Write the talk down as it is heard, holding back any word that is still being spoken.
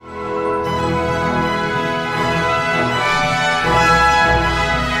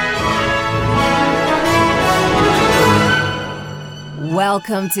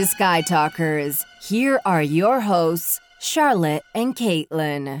Welcome to Sky Talkers. Here are your hosts, Charlotte and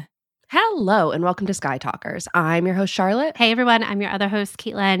Caitlin. Hello, and welcome to Sky Talkers. I'm your host, Charlotte. Hey, everyone. I'm your other host,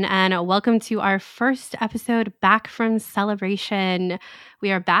 Caitlin, and welcome to our first episode back from Celebration.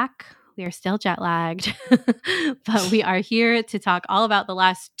 We are back. We are still jet lagged, but we are here to talk all about the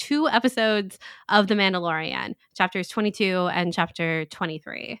last two episodes of The Mandalorian, chapters 22 and chapter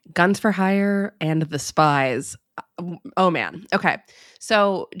 23. Guns for Hire and The Spies. Oh, man. Okay.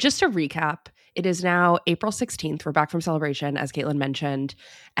 So just to recap, it is now April 16th. We're back from Celebration, as Caitlin mentioned,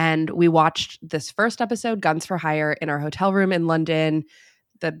 and we watched this first episode, Guns for Hire, in our hotel room in London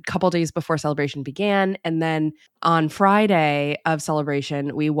the couple days before Celebration began. And then on Friday of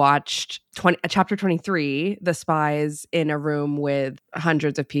Celebration, we watched chapter 23, The Spies, in a room with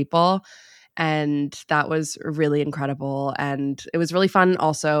hundreds of people. And that was really incredible. And it was really fun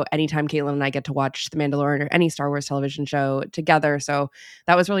also anytime Caitlin and I get to watch The Mandalorian or any Star Wars television show together. So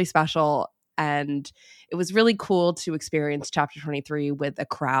that was really special. And it was really cool to experience chapter 23 with a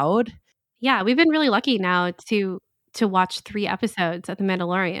crowd. Yeah, we've been really lucky now to watch 3 episodes of The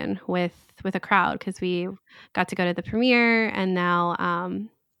Mandalorian with a crowd because we got to go to the premiere and now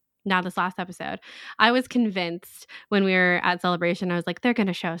this last episode. I was convinced when we were at Celebration, I was like, they're going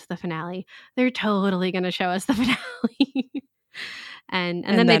to show us the finale. They're totally going to show us the finale. and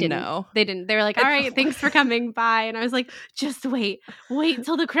then they didn't. No. They didn't. They were like, all right, thanks for coming. Bye. And I was like, just wait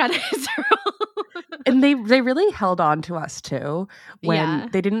till the credits roll. And they really held on to us too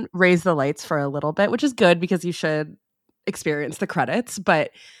when they didn't raise the lights for a little bit, which is good because you should experience the credits. But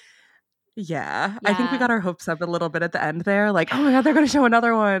yeah, I think we got our hopes up a little bit at the end there. Like, oh my God, they're going to show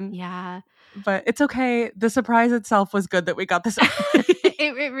another one. Yeah. But it's okay. The surprise itself was good that we got this.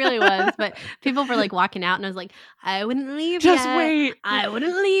 It really was. But people were like walking out and I was like, I wouldn't leave Just yet. wait. I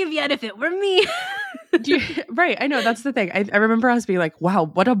wouldn't leave yet if it were me. Right. I know. That's the thing. I remember us being like, wow,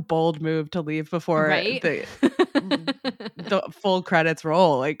 what a bold move to leave before the full credits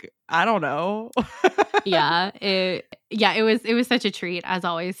roll. Like, I don't know. It was such a treat as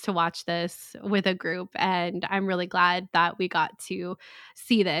always to watch this with a group, and I'm really glad that we got to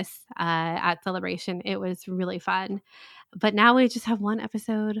see this at Celebration. It was really fun, but now we just have one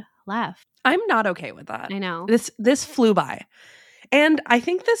episode left. I'm not okay with that. I know this flew by, and I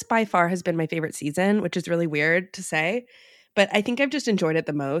think this by far has been my favorite season, which is really weird to say. But I think I've just enjoyed it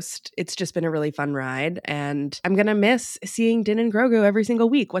the most. It's just been a really fun ride. And I'm going to miss seeing Din and Grogu every single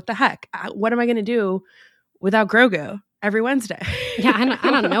week. What the heck? What am I going to do without Grogu every Wednesday? Yeah,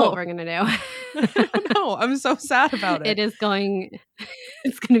 I don't know what we're going to do. I don't know. I'm so sad about it. It's going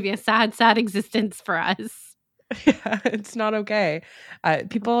to be a sad, sad existence for us. Yeah, it's not okay.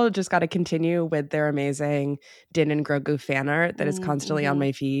 People just got to continue with their amazing Din and Grogu fan art that is constantly on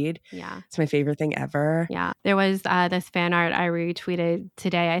my feed. Yeah. It's my favorite thing ever. Yeah. There was this fan art I retweeted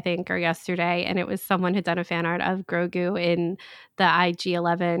today, I think, or yesterday, and it was someone had done a fan art of Grogu in the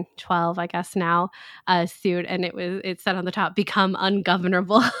IG-11, 12, I guess now, suit, and it said on the top, "Become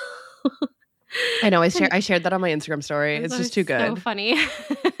ungovernable." I know. I shared that on my Instagram story. It's just too good. So funny.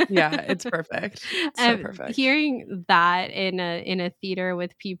 Yeah, it's perfect. It's so perfect. Hearing that in a theater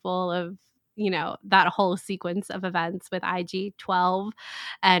with people of, that whole sequence of events with IG-12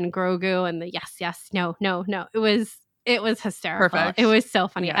 and Grogu and the yes, no. It was hysterical. Perfect. It was so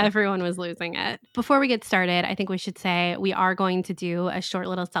funny. Yeah. Everyone was losing it. Before we get started, I think we should say we are going to do a short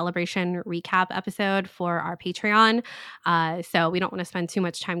little Celebration recap episode for our Patreon. So we don't want to spend too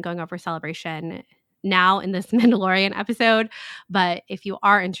much time going over Celebration now in this Mandalorian episode. But if you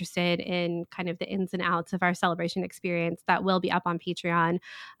are interested in kind of the ins and outs of our Celebration experience, that will be up on Patreon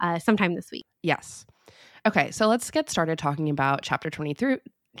sometime this week. Yes. Okay, so let's get started talking about Chapter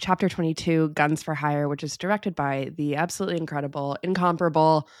 22, Guns for Hire, which is directed by the absolutely incredible,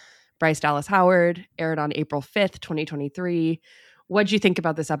 incomparable Bryce Dallas Howard, aired on April 5th, 2023. What'd you think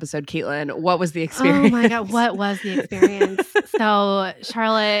about this episode, Caitlin? What was the experience? Oh my God, what was the experience? So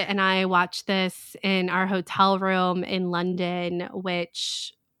Charlotte and I watched this in our hotel room in London,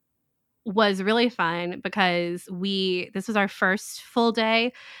 which was really fun because this was our first full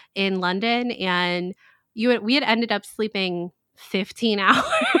day in London, and we had ended up sleeping 15 hours.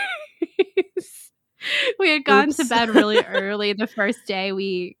 We had gone to bed really early the first day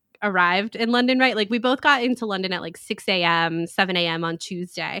we arrived in London, right? Like we both got into London at like 6 a.m., 7 a.m. on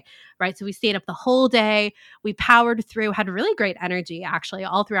Tuesday, right? So we stayed up the whole day. We powered through, had really great energy actually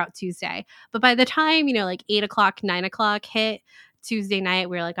all throughout Tuesday. But by the time, like 8 o'clock, 9 o'clock hit Tuesday night,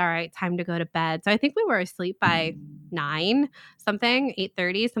 we were like, all right, time to go to bed. So I think we were asleep by 9 something,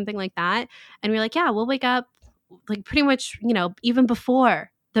 8:30, something like that. And we were like, yeah, we'll wake up like pretty much, even before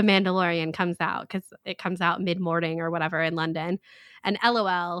The Mandalorian comes out, because it comes out mid-morning or whatever in London. And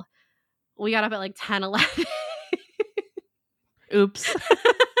LOL, we got up at like 10, 11. Oops.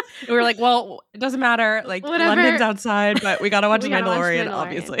 We were like, well, it doesn't matter. Like, Whatever. London's outside, but we got to watch We The gotta watch Mandalorian, Mandalorian.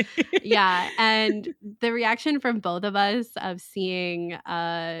 obviously. Yeah. And the reaction from both of us of seeing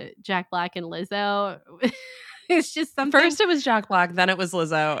Jack Black and Lizzo is just something. First it was Jack Black, then it was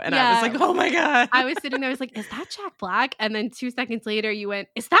Lizzo. And I Yeah. was like, oh my God. I was sitting there, I was like, is that Jack Black? And then 2 seconds later you went,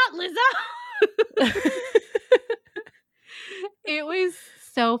 is that Lizzo? It was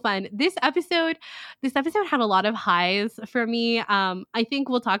so fun. This episode had a lot of highs for me. I think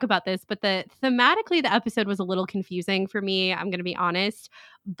we'll talk about this, but thematically the episode was a little confusing for me. I'm going to be honest,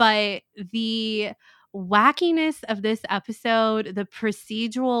 but the wackiness of this episode, the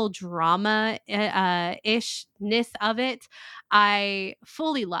procedural drama ishness of it, I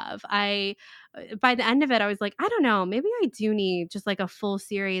fully love. By the end of it, I was like, I don't know, maybe I do need just like a full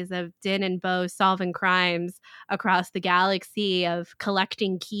series of Din and Bo solving crimes across the galaxy, of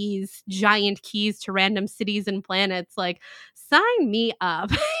collecting keys, giant keys to random cities and planets. Like, sign me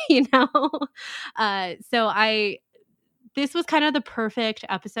up, you know? This was kind of the perfect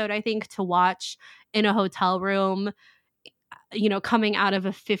episode, I think, to watch in a hotel room, you know, coming out of a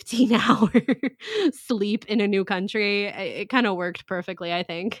 15-hour sleep in a new country. It kind of worked perfectly, I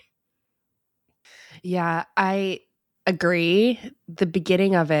think. Yeah, I agree. The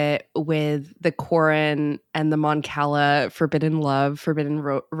beginning of it with the Corrin and the Mon Cala forbidden love,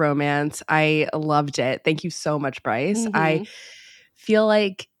 forbidden romance, I loved it. Thank you so much, Bryce. I feel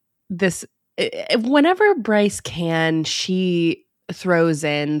like this, whenever Bryce can, she throws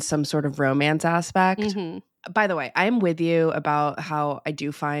in some sort of romance aspect. By the way, I'm with you about how I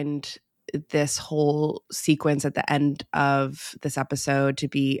do find this whole sequence at the end of this episode to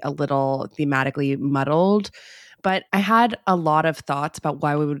be a little thematically muddled. But I had a lot of thoughts about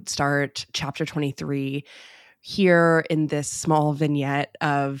why we would start chapter 23 here in this small vignette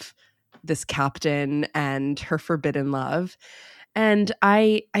of this captain and her forbidden love. And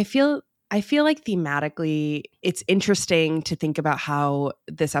I feel like thematically it's interesting to think about how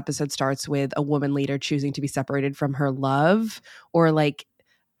this episode starts with a woman leader choosing to be separated from her love, or like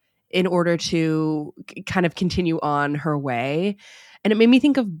in order to kind of continue on her way. And it made me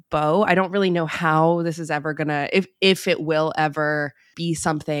think of Bo. I don't really know how this is ever gonna, if it will ever be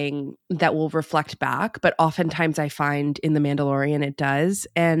something that will reflect back, but oftentimes I find in The Mandalorian it does.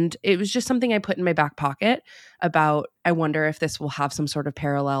 And it was just something I put in my back pocket about, I wonder if this will have some sort of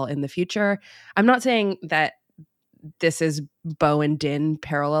parallel in the future. I'm not saying that this is Bo and Din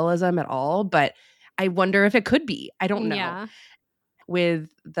parallelism at all, but I wonder if it could be. I don't know. Yeah. With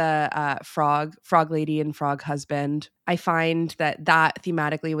the frog lady and frog husband, I find that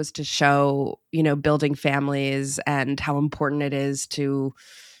thematically was to show, you know, building families and how important it is to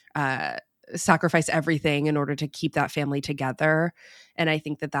sacrifice everything in order to keep that family together. And I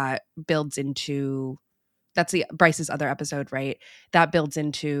think that builds into, that's Bryce's other episode, right? That builds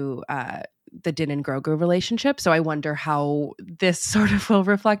into the Din and Grogu relationship. So I wonder how this sort of will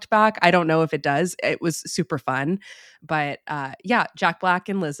reflect back. I don't know if it does. It was super fun. But yeah, Jack Black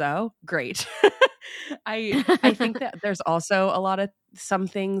and Lizzo, great. I think that there's also a lot of some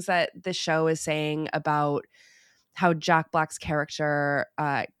things that the show is saying about how Jack Black's character,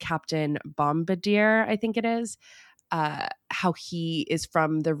 Captain Bombardier, I think it is, how he is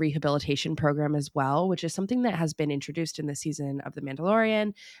from the rehabilitation program as well, which is something that has been introduced in the season of The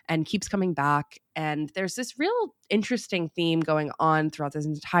Mandalorian and keeps coming back. And there's this real interesting theme going on throughout this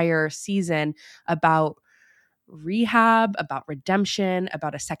entire season about rehab, about redemption,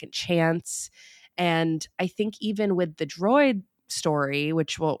 about a second chance. And I think even with the droid story,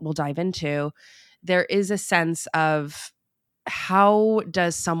 which we'll dive into, there is a sense of how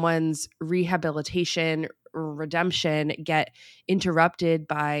does someone's rehabilitation, redemption get interrupted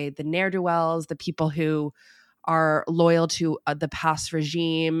by the ne'er-do-wells, the people who are loyal to the past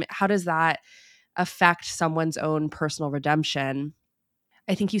regime? How does that affect someone's own personal redemption?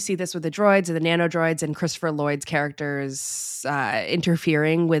 I think you see this with the droids and the nanodroids and Christopher Lloyd's characters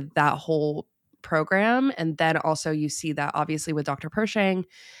interfering with that whole program. And then also you see that obviously with Dr. Pershing.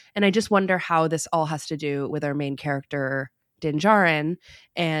 And I just wonder how this all has to do with our main character, Din Djarin,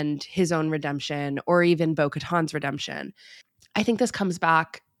 and his own redemption, or even Bo-Katan's redemption. I think this comes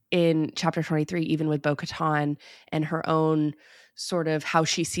back in chapter 23, even with Bo-Katan and her own sort of how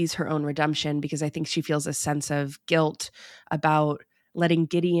she sees her own redemption, because I think she feels a sense of guilt about letting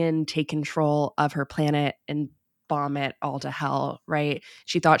Gideon take control of her planet and bomb it all to hell, right?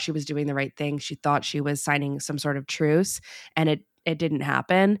 She thought she was doing the right thing. She thought she was signing some sort of truce, and it didn't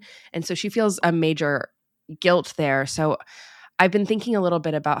happen. And so she feels a major guilt there. So I've been thinking a little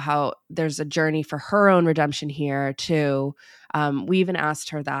bit about how there's a journey for her own redemption here too. We even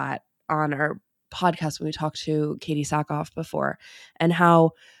asked her that on our podcast when we talked to Katie Sackhoff before, and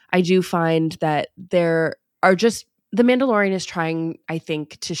how I do find that there are just The Mandalorian is trying, I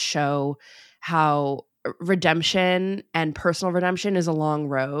think, to show how redemption and personal redemption is a long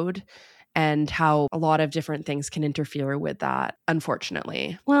road, and how a lot of different things can interfere with that,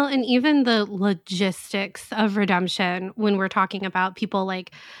 unfortunately. Well, and even the logistics of redemption, when we're talking about people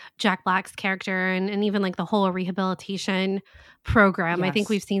like Jack Black's character and even like the whole rehabilitation program, I think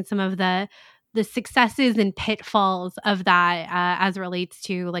we've Yes. seen some of the successes and pitfalls of that as it relates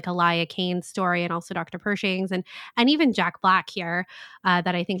to like Elia Kane's story and also Dr. Pershing's and even Jack Black here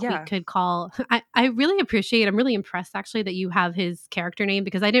that I think we Yeah. could call. I really appreciate. I'm really impressed actually that you have his character name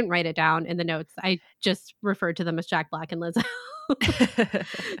because I didn't write it down in the notes. I just referred to them as Jack Black and Lizzo.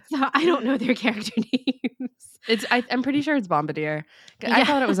 So I don't know their character names. I'm pretty sure it's Bombardier. I Yeah.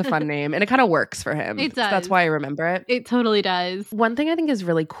 thought it was a fun name, and it kind of works for him. It So that's does. why I remember it. It totally does. One thing I think is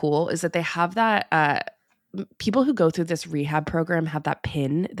really cool is that they have that people who go through this rehab program have that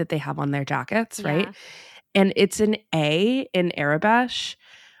pin that they have on their jackets, right? Yeah. And it's an A in Arabish,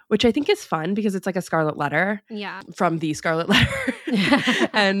 which I think is fun because it's like a scarlet letter Yeah. from the Scarlet Letter.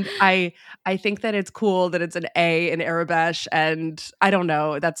 And I think that it's cool that it's an A in Arabish, and I don't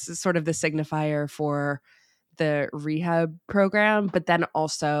know, that's sort of the signifier for the rehab program, but then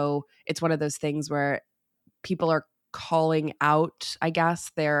also it's one of those things where people are calling out, I guess,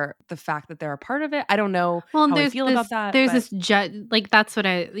 the fact that they're a part of it. I don't know Well, and how I there's feel this, about that. there's But this like that's what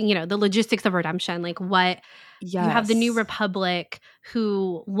the logistics of redemption, like what you have the New yes. Republic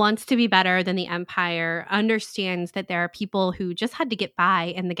who wants to be better than the Empire, understands that there are people who just had to get by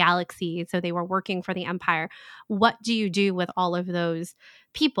in the galaxy, so they were working for the Empire. What do you do with all of those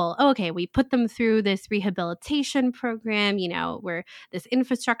people? Oh, okay, we put them through this rehabilitation program, where this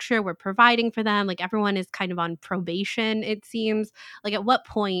infrastructure we're providing for them. Like everyone is kind of on probation, it seems. Like at what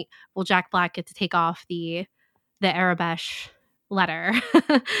point will Jack Black get to take off the Arabesh letter,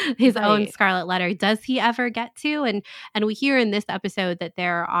 his own Right. scarlet letter? Does he ever get to? And we hear in this episode that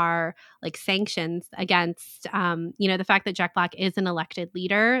there are like sanctions against the fact that Jack Black is an elected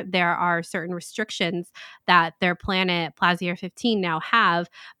leader. There are certain restrictions that their planet Plazier 15 now have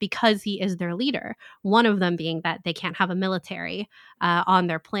because he is their leader, one of them being that they can't have a military on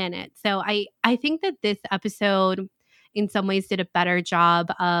their planet. So I think that this episode in some ways did a better job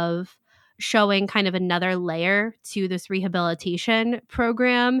of showing kind of another layer to this rehabilitation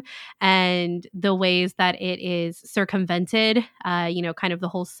program and the ways that it is circumvented, kind of the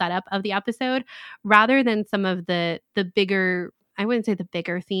whole setup of the episode, rather than some of the bigger, I wouldn't say the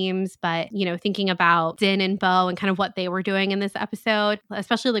bigger themes, but, thinking about Din and Bo and kind of what they were doing in this episode,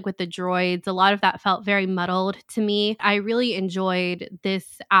 especially like with the droids, a lot of that felt very muddled to me. I really enjoyed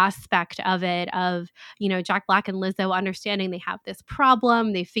this aspect of it of, Jack Black and Lizzo understanding they have this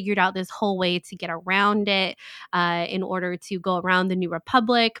problem. They figured out this whole way to get around it in order to go around the New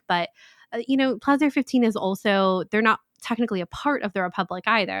Republic. But, Plaza 15 is also, they're not technically a part of the Republic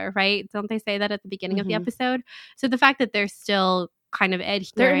either, right? Don't they say that at the beginning of the Mhm. episode? So the fact that they're still kind of adhering.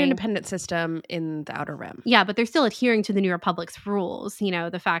 They're an independent system in the Outer Rim. Yeah, but they're still adhering to the New Republic's rules.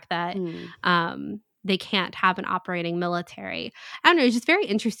 The fact that they can't have an operating military. I don't know. It's just very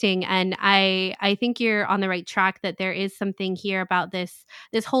interesting, and I think you're on the right track. That there is something here about this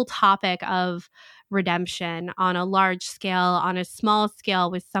whole topic of redemption on a large scale, on a small scale,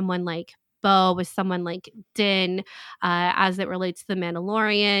 with someone like Bo, with someone like Din, as it relates to the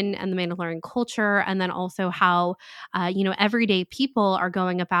Mandalorian and the Mandalorian culture, and then also how everyday people are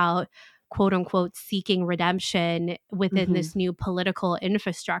going about quote unquote seeking redemption within this new political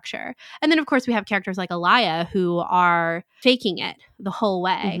infrastructure. And then of course we have characters like Elia who are faking it the whole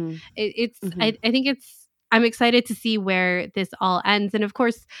way. I think I'm excited to see where this all ends. And of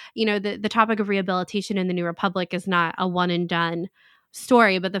course, the topic of rehabilitation in the New Republic is not a one and done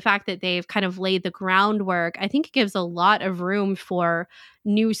story, but the fact that they've kind of laid the groundwork, I think it gives a lot of room for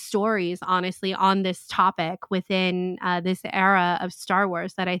new stories, honestly, on this topic within this era of Star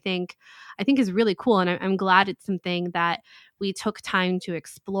Wars that I think is really cool. And I'm glad it's something that we took time to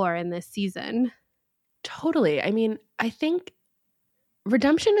explore in this season. Totally. I mean, I think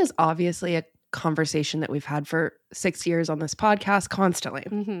redemption is obviously a conversation that we've had for 6 years on this podcast constantly.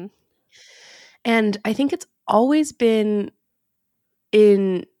 Mm-hmm. And I think it's always been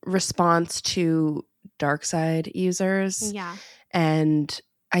in response to dark side users. Yeah. And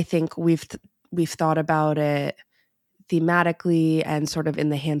I think we've thought about it thematically and sort of in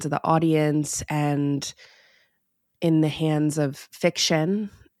the hands of the audience and in the hands of fiction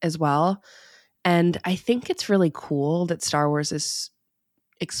as well. And I think it's really cool that Star Wars is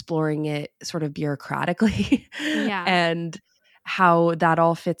exploring it sort of bureaucratically Yeah. and how that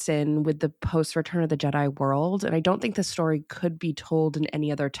all fits in with the post Return of the Jedi world. And I don't think the story could be told in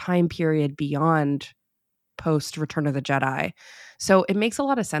any other time period beyond post Return of the Jedi. So it makes a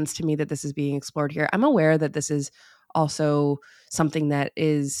lot of sense to me that this is being explored here. I'm aware that this is also something that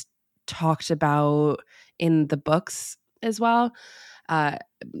is talked about in the books as well.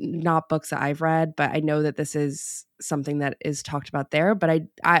 Not books that I've read, but I know that this is something that is talked about there. But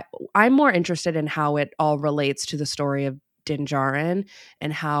I'm more interested in how it all relates to the story of Din Djarin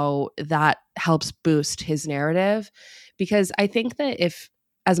and how that helps boost his narrative. Because I think that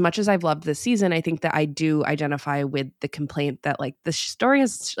as much as I've loved this season, I think that I do identify with the complaint that like the story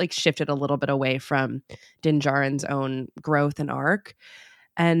has like shifted a little bit away from Din Djarin's own growth and arc.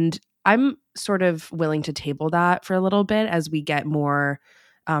 And I'm sort of willing to table that for a little bit as we get more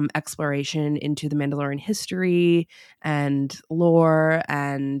exploration into the Mandalorian history and lore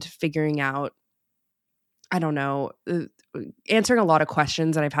and figuring out, I don't know, answering a lot of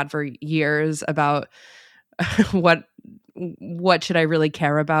questions that I've had for years about what should I really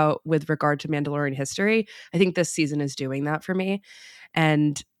care about with regard to Mandalorian history. I think this season is doing that for me.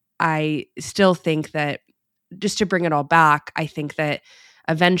 And I still think that, just to bring it all back, I think that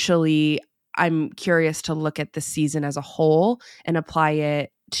eventually I'm curious to look at the season as a whole and apply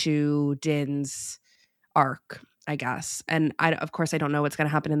it to Din's arc, I guess. And of course, I don't know what's going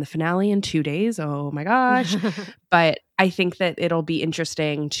to happen in the finale in 2 days. Oh my gosh. But I think that it'll be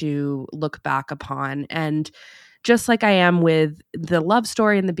interesting to look back upon. And just like I am with the love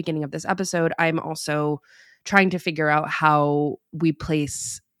story in the beginning of this episode, I'm also trying to figure out how we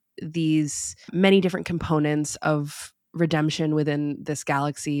place these many different components of redemption within this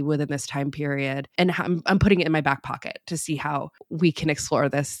galaxy, within this time period. And I'm putting it in my back pocket to see how we can explore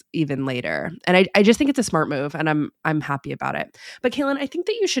this even later. And I just think it's a smart move, and I'm happy about it. But Caitlin, I think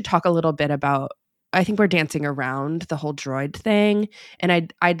that you should talk a little bit about, I think we're dancing around the whole droid thing,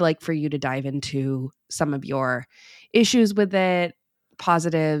 and I'd like for you to dive into some of your issues with it,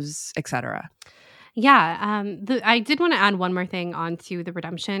 positives, etc. Yeah, I did want to add one more thing onto the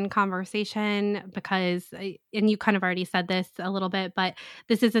redemption conversation because, and you kind of already said this a little bit, but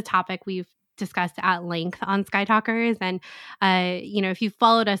this is a topic we've discussed at length on Sky Talkers. And, if you've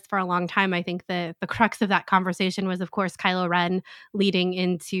followed us for a long time, I think the crux of that conversation was, of course, Kylo Ren leading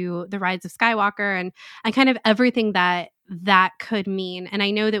into the Rise of Skywalker and kind of everything that could mean. And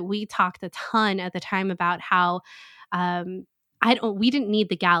I know that we talked a ton at the time about how, we didn't need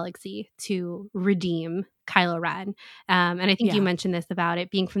the galaxy to redeem Kylo Ren. And I think you mentioned this about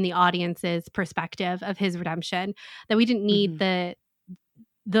it being from the audience's perspective of his redemption, that we didn't need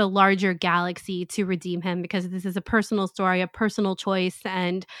the larger galaxy to redeem him because this is a personal story, a personal choice,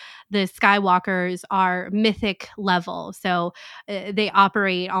 and the Skywalkers are mythic level. So they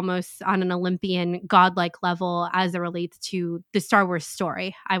operate almost on an Olympian godlike level as it relates to the Star Wars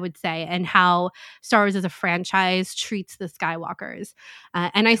story, I would say, and how Star Wars as a franchise treats the Skywalkers.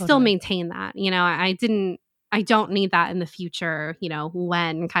 And I still maintain that. I don't need that in the future,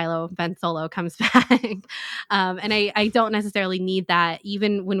 when Kylo Ben Solo comes back. And I don't necessarily need that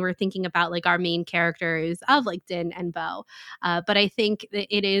even when we're thinking about like our main characters of like Din and Bo. But I think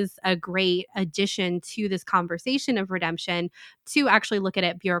that it is a great addition to this conversation of redemption to actually look at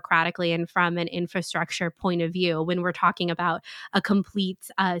it bureaucratically and from an infrastructure point of view when we're talking about a complete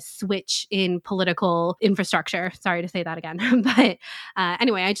switch in political infrastructure. Sorry to say that again. But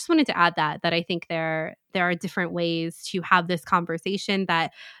anyway, I just wanted to add that I think there are different ways to have this conversation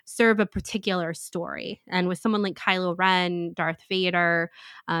that serve a particular story. And with someone like Kylo Ren, Darth Vader,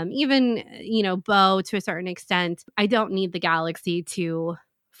 even, Bo to a certain extent, I don't need the galaxy to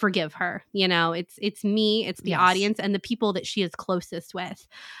forgive her. It's me, it's the audience and the people that she is closest with,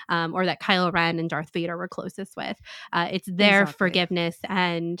 or that Kylo Ren and Darth Vader were closest with. It's their forgiveness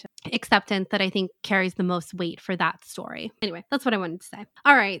and acceptance that I think carries the most weight for that story. Anyway, that's what I wanted to say.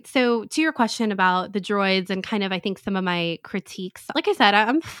 All right. So to your question about the droids and kind of, I think, some of my critiques, like I said,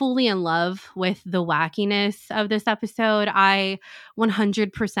 I'm fully in love with the wackiness of this episode. I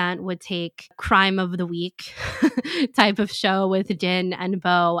 100% would take Crime of the Week type of show with Din and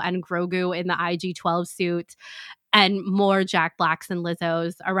Bo and Grogu in the IG-12 suit and more Jack Blacks and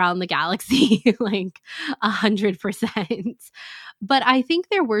Lizzos around the galaxy, like 100%. But I think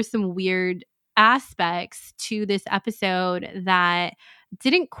there were some weird aspects to this episode that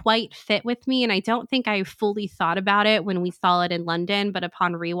didn't quite fit with me. And I don't think I fully thought about it when we saw it in London. But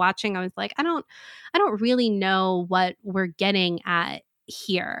upon rewatching, I was like, I don't really know what we're getting at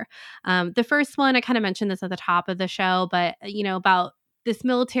here. The first one, I kind of mentioned this at the top of the show, but about this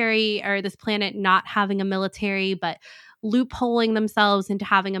military or this planet not having a military, but loopholing themselves into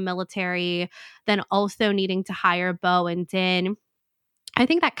having a military, then also needing to hire Bo and Din. I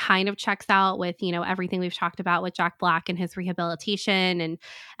think that kind of checks out with, everything we've talked about with Jack Black and his rehabilitation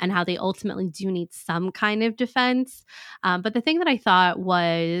and how they ultimately do need some kind of defense. But the thing that I thought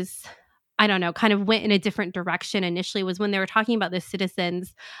was, I don't know, kind of went in a different direction initially was when they were talking about the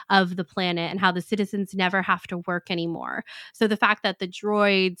citizens of the planet and how the citizens never have to work anymore. So the fact that the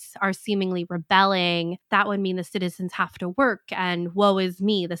droids are seemingly rebelling, that would mean the citizens have to work. And woe is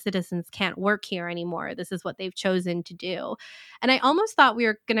me, the citizens can't work here anymore. This is what they've chosen to do. And I almost thought we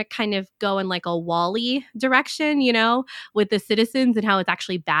were going to kind of go in like a Wall-E direction, with the citizens and how it's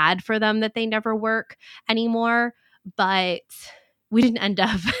actually bad for them that they never work anymore. But we didn't end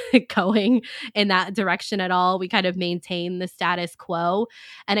up going in that direction at all. We kind of maintained the status quo.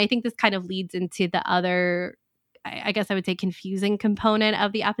 And I think this kind of leads into the other, I guess I would say, confusing component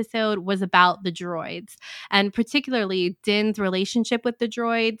of the episode was about the droids, and particularly Din's relationship with the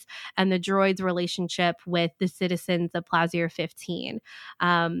droids and the droids' relationship with the citizens of Plazier 15.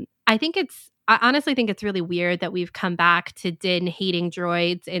 I honestly think it's really weird that we've come back to Din hating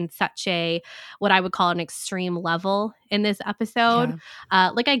droids in such a, what I would call an extreme level in this episode.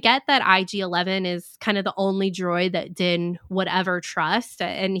 Yeah. I get that IG-11 is kind of the only droid that Din would ever trust,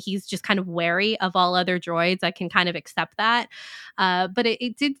 and he's just kind of wary of all other droids. I can kind of accept that. But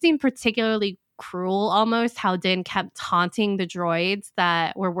it did seem particularly cruel almost how Din kept taunting the droids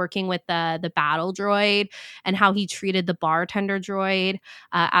that were working with the battle droid, and how he treated the bartender droid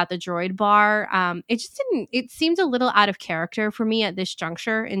at the droid bar. It seemed a little out of character for me at this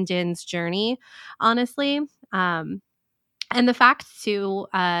juncture in Din's journey, honestly. And the fact too,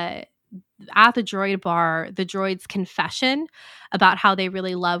 at the droid bar, the droid's confession about how they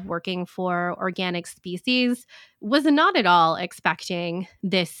really love working for organic species was not at all expecting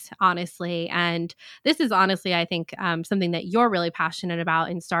this, honestly. And this is honestly, I think, something that you're really passionate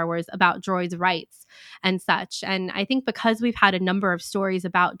about in Star Wars, about droids' rights and such. And I think because we've had a number of stories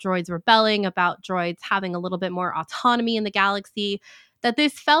about droids rebelling, about droids having a little bit more autonomy in the galaxy, that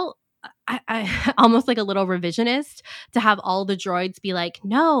this felt I almost like a little revisionist to have all the droids be like,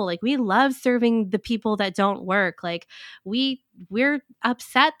 no, like we love serving the people that don't work. Like we're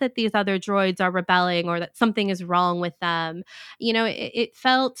upset that these other droids are rebelling or that something is wrong with them. It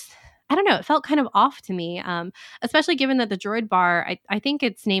felt, I don't know, it felt kind of off to me, especially given that the droid bar, I think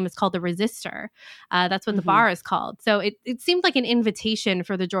its name is called the Resistor. That's what the bar is called. So it seemed like an invitation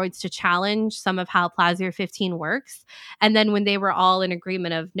for the droids to challenge some of how Plazier 15 works. And then when they were all in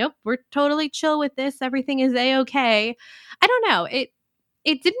agreement of, nope, we're totally chill with this, everything is A-okay. I don't know.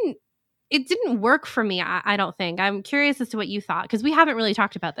 It didn't work for me, I don't think. I'm curious as to what you thought, because we haven't really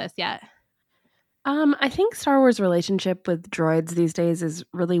talked about this yet. I think Star Wars' relationship with droids these days is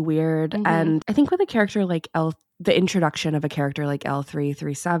really weird. And I think with a character like the introduction of a character like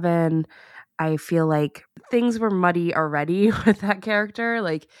L337, I feel like things were muddy already with that character.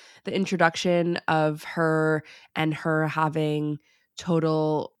 Like the introduction of her and her having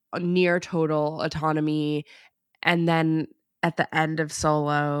near total autonomy. And then at the end of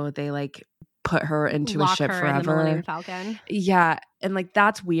Solo, they like put her into Lock a ship her forever. in the Millennium Falcon. Yeah. And like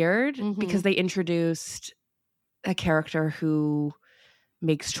that's weird because they introduced a character who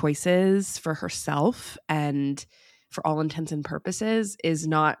makes choices for herself and for all intents and purposes is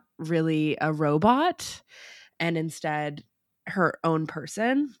not really a robot and instead her own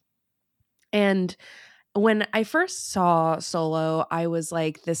person. And when I first saw Solo, I was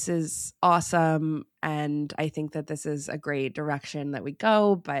like, this is awesome. And I think that this is a great direction that we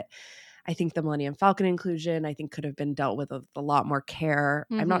go. But I think the Millennium Falcon inclusion, I think, could have been dealt with a lot more care.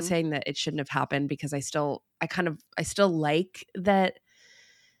 I'm not saying that it shouldn't have happened because I still like that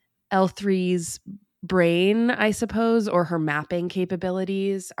L3's brain, I suppose, or her mapping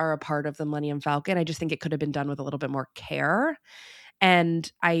capabilities are a part of the Millennium Falcon. I just think it could have been done with a little bit more care. And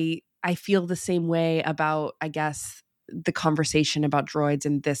I feel the same way about, I guess, the conversation about droids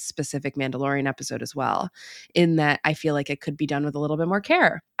in this specific Mandalorian episode as well, in that I feel like it could be done with a little bit more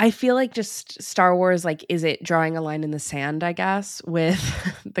care. I feel like just Star Wars, like, is it drawing a line in the sand, I guess, with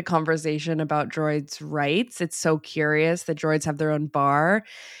the conversation about droids' rights? It's so curious that droids have their own bar.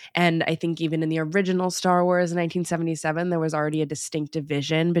 And I think even in the original Star Wars in 1977, there was already a distinct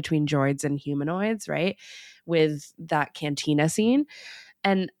division between droids and humanoids, right? With that cantina scene.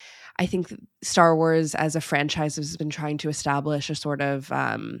 And I think Star Wars as a franchise has been trying to establish a sort of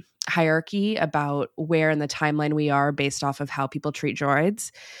hierarchy about where in the timeline we are based off of how people treat droids.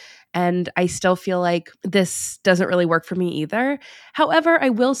 And I still feel like this doesn't really work for me either. However, I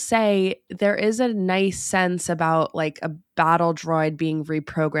will say there is a nice sense about like a battle droid being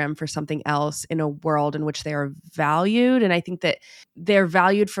reprogrammed for something else in a world in which they are valued. And I think that they're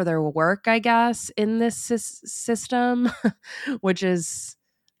valued for their work, I guess, in this system, which is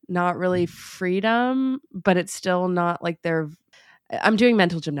not really freedom, but it's still not like I'm doing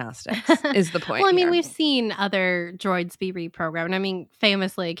mental gymnastics is the point. Well, I mean, here. we've seen other droids be reprogrammed. I mean,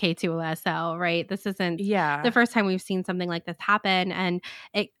 famously K2SO, right? This isn't the first time we've seen something like this happen. And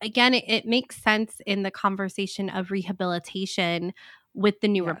it makes sense in the conversation of rehabilitation with the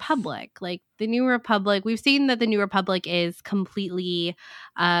New Republic. Like the New Republic, we've seen that the New Republic is completely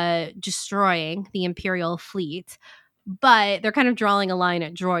destroying the Imperial fleet, but they're kind of drawing a line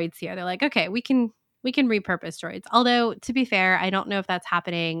at droids here. They're like, okay, we can repurpose droids. Although, to be fair, I don't know if that's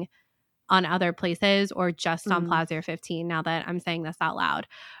happening on other places or just on Plaza 15 now that I'm saying this out loud.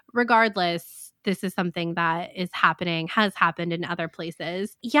 Regardless, this is something that has happened in other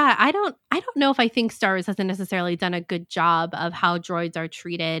places. Yeah, I don't know if I think Star Wars hasn't necessarily done a good job of how droids are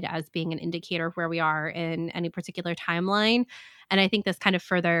treated as being an indicator of where we are in any particular timeline. And I think this kind of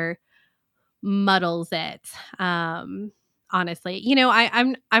further muddles it. Honestly,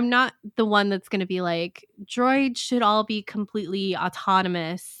 I'm not the one that's going to be like droids should all be completely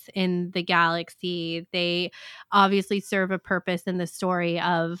autonomous in the galaxy. They obviously serve a purpose in the story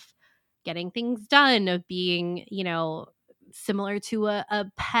of getting things done, of being, similar to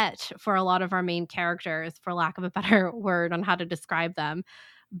a pet for a lot of our main characters, for lack of a better word on how to describe them.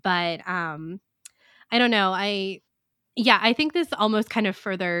 But I don't know. I think this almost kind of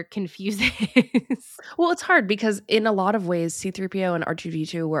further confuses. Well, it's hard because in a lot of ways, C-3PO and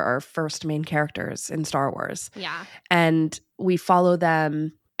R2-D2 were our first main characters in Star Wars. Yeah. And we follow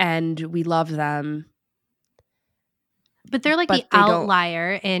them and we love them. But they're like the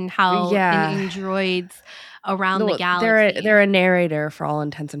outlier in how in droids around the galaxy. They're a narrator for all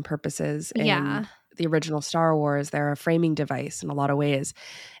intents and purposes. In the original Star Wars, they're a framing device in a lot of ways.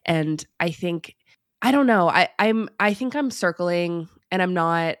 And I think... I don't know. I think I'm circling and I'm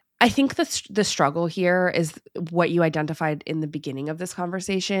not. I think the struggle here is what you identified in the beginning of this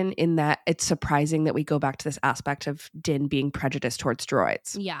conversation, in that it's surprising that we go back to this aspect of Din being prejudiced towards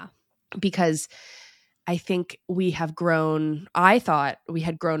droids. Yeah. Because I think we have grown. I thought we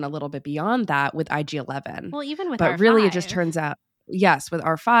had grown a little bit beyond that with IG-11. Well, even with but R5. Really it just turns out, yes, with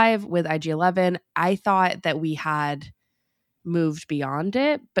R5, with IG-11, I thought that we had moved beyond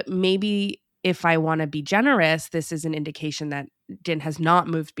it, but maybe if I want to be generous, this is an indication that Din has not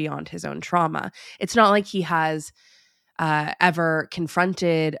moved beyond his own trauma. It's not like he has ever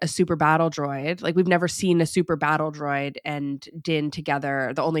confronted a super battle droid. Like, we've never seen a super battle droid and Din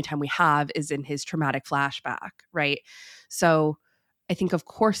together. The only time we have is in his traumatic flashback, right? So I think, of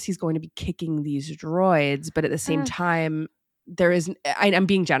course, he's going to be kicking these droids, but at the same time, I'm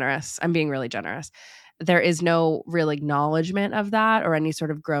being generous. I'm being really generous. There is no real acknowledgement of that or any sort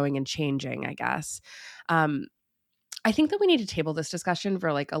of growing and changing, I guess. I think that we need to table this discussion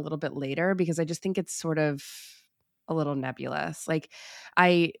for like a little bit later, because I just think it's sort of a little nebulous. Like,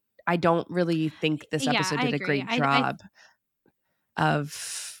 I don't really think this episode did a great job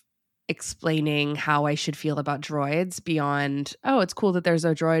of explaining how I should feel about droids beyond, oh, it's cool that there's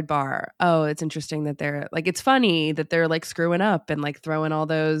a droid bar. Oh, it's interesting that they're like, it's funny that they're like screwing up and like throwing all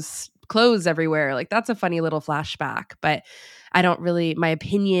those clothes everywhere. Like, that's a funny little flashback. But I don't really, my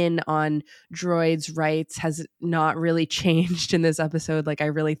opinion on droids' rights has not really changed in this episode like I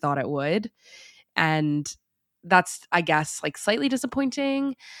really thought it would. And that's, I guess, like slightly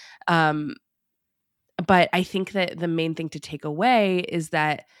disappointing. But I think that the main thing to take away is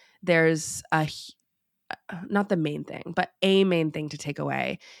that there's not the main thing, but a main thing to take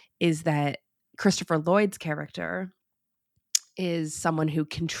away is that Christopher Lloyd's character is someone who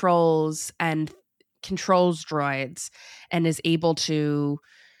controls droids and is able to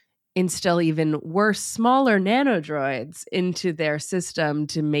instill even worse, smaller nanodroids into their system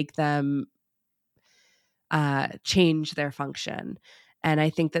to make them change their function. And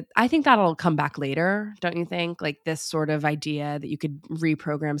I think that'll come back later, don't you think? Like, this sort of idea that you could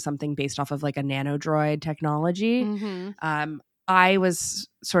reprogram something based off of like a nanodroid technology. Mm-hmm. I was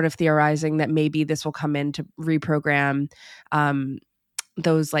sort of theorizing that maybe this will come in to reprogram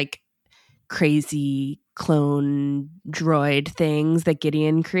those like crazy clone droid things that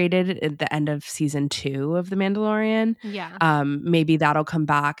Gideon created at the end of season 2 of The Mandalorian. Yeah. Maybe that'll come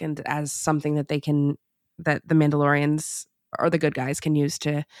back and as something that that the Mandalorians or the good guys can use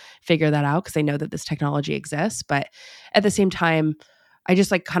to figure that out, because they know that this technology exists. But at the same time, I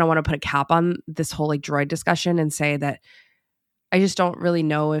just like kind of want to put a cap on this whole like droid discussion and say that I just don't really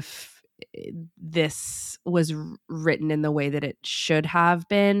know if this was written in the way that it should have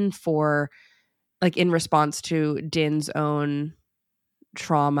been for, like, in response to Din's own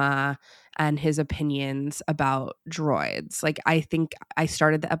trauma and his opinions about droids. Like, I think I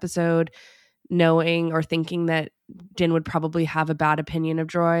started the episode knowing or thinking that Din would probably have a bad opinion of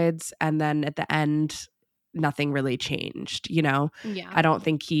droids, and then at the end nothing really changed, you know? Yeah. I don't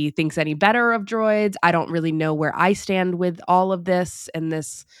think he thinks any better of droids. I don't really know where I stand with all of this and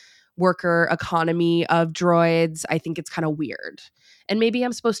this worker economy of droids. I think it's kind of weird. And maybe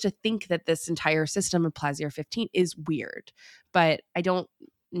I'm supposed to think that this entire system of Plaisir 15 is weird, but I don't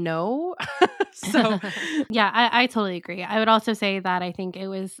know. So yeah, I totally agree. I would also say that I think it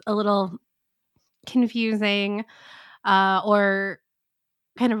was a little confusing or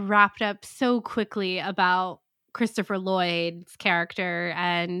kind of wrapped up so quickly about Christopher Lloyd's character,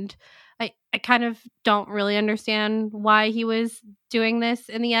 and I kind of don't really understand why he was doing this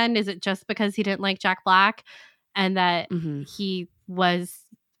in the end. Is it just because he didn't like Jack Black and that he was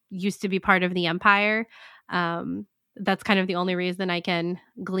used to be part of the Empire? That's kind of the only reason I can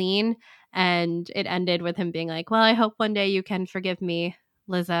glean. And it ended with him being like, well, I hope one day you can forgive me,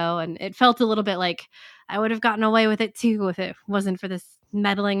 Lizzo. And it felt a little bit like I would have gotten away with it too if it wasn't for this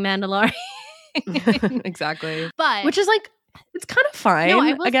meddling Mandalorian. Exactly. But which is like, it's kind of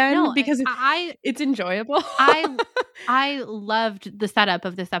fine because it's enjoyable. I loved the setup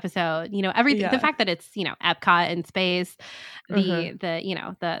of this episode. You know, everything, the fact that it's, you know, Epcot in space, the you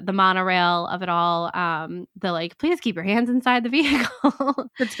know, the monorail of it all, the like, please keep your hands inside the vehicle.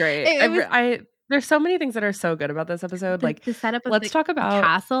 It's great. There's so many things that are so good about this episode. Like the setup of let's talk about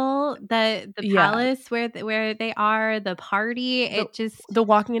castle, the palace where they are, the party. The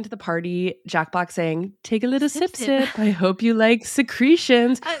walking into the party, Jack Black saying, "Take a little sip. I hope you like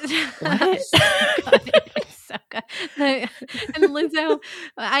secretions." What? So good. And Lizzo,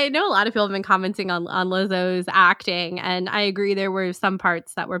 I know a lot of people have been commenting on Lizzo's acting, and I agree there were some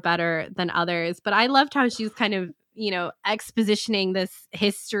parts that were better than others, but I loved how she's kind of, you know, expositioning this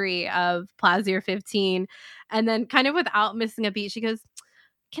history of Plaisir 15, and then kind of without missing a beat, she goes,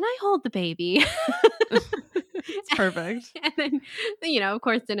 "Can I hold the baby?" It's perfect. And then, you know, of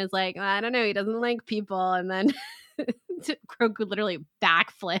course, Din is like, I don't know, he doesn't like people, and then Grogu literally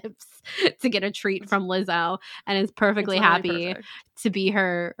backflips to get a treat from Lizzo and is perfectly happy to be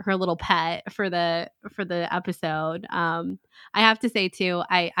her little pet for the episode. I have to say too,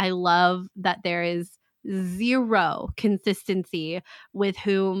 I love that there is zero consistency with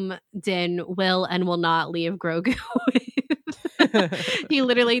whom Din will and will not leave Grogu with. He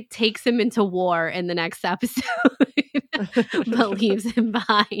literally takes him into war in the next episode, but leaves him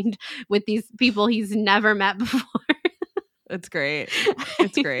behind with these people he's never met before. It's great.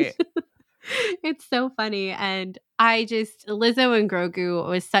 It's great. It's so funny. And Lizzo and Grogu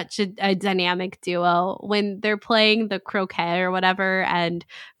was such a dynamic duo when they're playing the croquet or whatever, and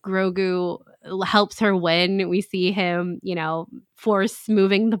Grogu helps her win. We see him, you know, force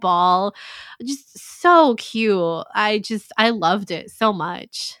moving the ball. Just so cute. I loved it so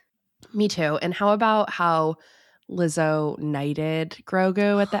much. Me too. And how about how Lizzo knighted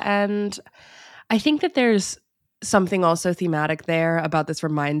Grogu at the end? I think that there's something also thematic there about this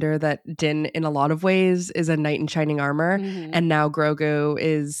reminder that Din, in a lot of ways, is a knight in shining armor, and now Grogu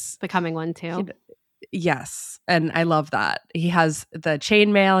is becoming one too. Yes, and I love that. He has the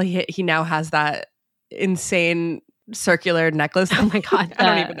chainmail. He now has that insane circular necklace. Oh my god, I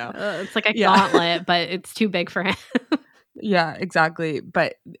don't even know. It's like a gauntlet, but it's too big for him. Yeah, exactly.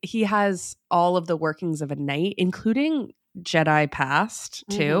 But he has all of the workings of a knight, including Jedi past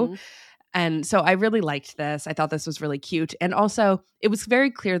too. And so I really liked this. I thought this was really cute. And also, it was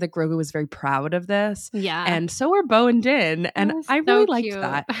very clear that Grogu was very proud of this. Yeah. And so were Bo and Din. And I really liked cute.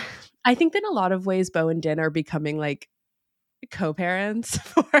 that. I think that in a lot of ways, Bo and Din are becoming like co-parents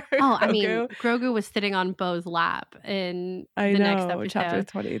for Grogu. I mean, Grogu was sitting on Bo's lap in the next episode. Chapter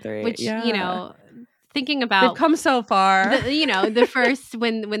 23. Which, you know, thinking about, they've come so far. The first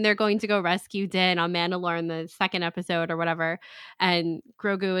when they're going to go rescue Din on Mandalorian, the second episode or whatever, and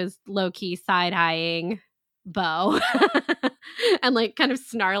Grogu is low-key side-eyeing Bo and like kind of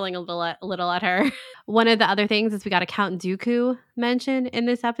snarling a little at her. One of the other things is we got a Count Dooku mention in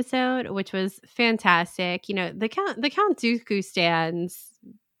this episode, which was fantastic. You know, the Count Dooku stands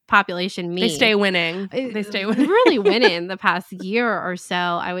population They stay winning. Really winning the past year or so,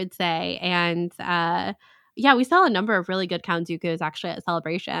 I would say. And we saw a number of really good Count Dooku's actually at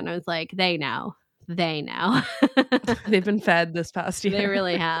Celebration. I was like, they know. They've been fed this past year. They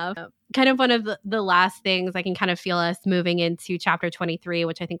really have. Kind of one of the last things I can kind of feel us moving into chapter 23,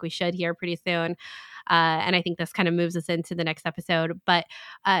 which I think we should hear pretty soon. And I think this kind of moves us into the next episode. But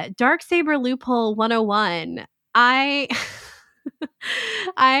Darksaber loophole 101.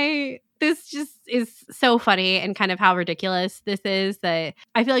 This just is so funny, and kind of how ridiculous this is, that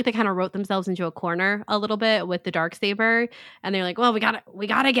I feel like they kind of wrote themselves into a corner a little bit with the Darksaber, and they're like, well, we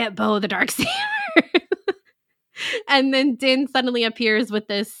gotta get Bo the Darksaber. And then Din suddenly appears with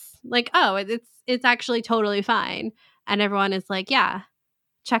this, like, oh, it's actually totally fine. And everyone is like, yeah,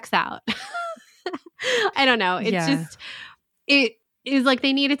 checks out. I don't know. It's just, it is like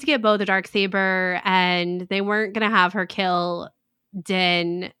they needed to get Bo the Darksaber, and they weren't going to have her kill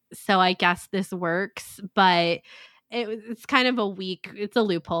Din. So I guess this works, but it's kind of it's a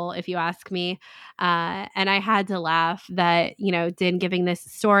loophole, if you ask me. And I had to laugh that, Din giving this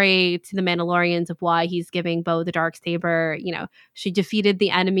story to the Mandalorians of why he's giving Bo the Darksaber, she defeated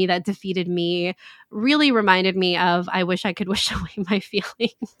the enemy that defeated me, really reminded me of I wish I could wish away my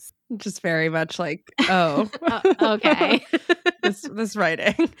feelings. Just very much like, oh, okay. this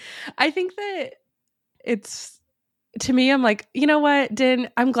writing. I think that it's, to me, I'm like, you know what, Din,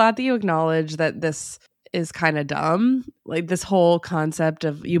 I'm glad that you acknowledge that this is kind of dumb. Like this whole concept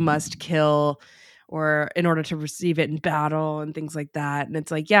of you must kill or in order to receive it in battle and things like that. And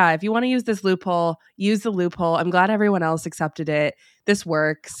it's like, yeah, if you want to use this loophole, use the loophole. I'm glad everyone else accepted it. This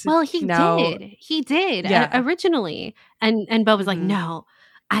works. Well, he did originally. And Bo was like, no,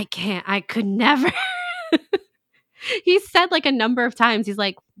 I can't. I could never. He said like a number of times, he's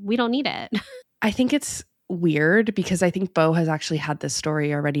like, we don't need it. I think it's weird because I think Bo has actually had this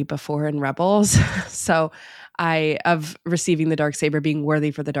story already before in Rebels. So of receiving the Darksaber, being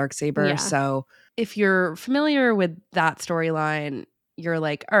worthy for the Darksaber. Yeah. So if you're familiar with that storyline, you're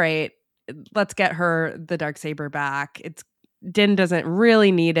like, all right, let's get her the Darksaber back. Din doesn't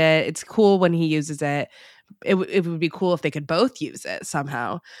really need it. It's cool when he uses it. It would be cool if they could both use it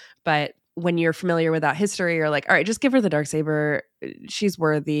somehow. But when you're familiar with that history, you're like, all right, just give her the Darksaber. She's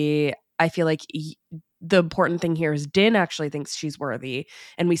worthy. I feel like the important thing here is Din actually thinks she's worthy.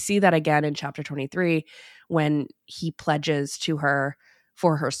 And we see that again in chapter 23 when he pledges to her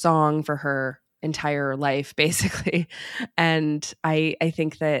for her song, for her entire life, basically. And I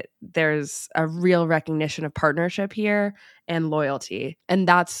think that there's a real recognition of partnership here and loyalty. And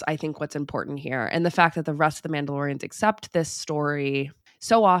that's, I think, what's important here. And the fact that the rest of the Mandalorians accept this story.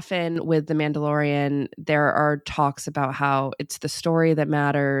 So often with The Mandalorian, there are talks about how it's the story that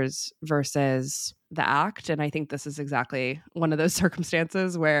matters versus the act. And I think this is exactly one of those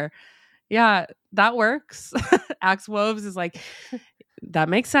circumstances where, yeah, that works. Axe Woves is like, that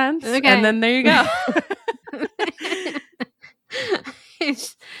makes sense. Okay. And then there you go.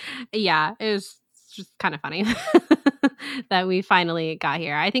 It was just kind of funny that we finally got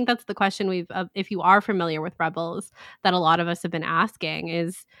here. I think that's the question if you are familiar with Rebels, that a lot of us have been asking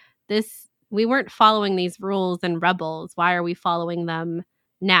is this, we weren't following these rules in Rebels. Why are we following them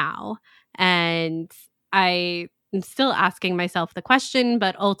now? And I am still asking myself the question,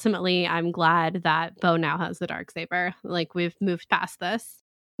 but ultimately I'm glad that Bo now has the Darksaber. Like we've moved past this.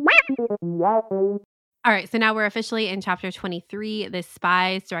 All right, so now we're officially in chapter 23, The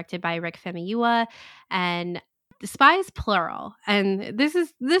Spies, directed by Rick Famuyiwa, and the Spies plural. And this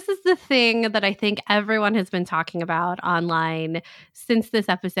is the thing that I think everyone has been talking about online since this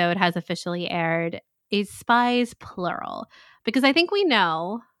episode has officially aired, is Spies plural. Because I think we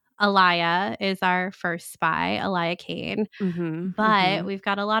know Elia is our first spy, Elia Kane. But we've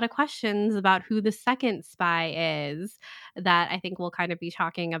got a lot of questions about who the second spy is that I think we'll kind of be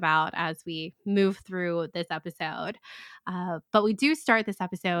talking about as we move through this episode. But we do start this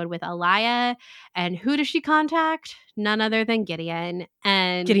episode with Elia, and who does she contact? None other than Gideon.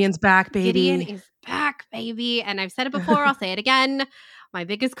 And Gideon's back, baby. Gideon is back, baby. And I've said it before, I'll say it again. My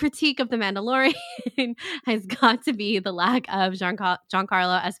biggest critique of The Mandalorian has got to be the lack of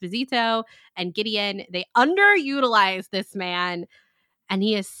Giancarlo Esposito and Gideon. They underutilize this man, and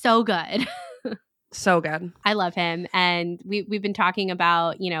he is so good. So good. I love him. And we've been talking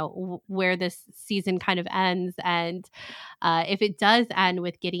about, where this season kind of ends. And if it does end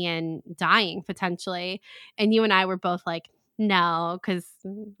with Gideon dying potentially, and you and I were both like, no, because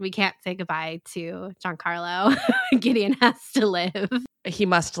we can't say goodbye to Giancarlo. Gideon has to live. He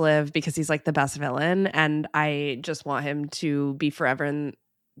must live because he's like the best villain. And I just want him to be forever in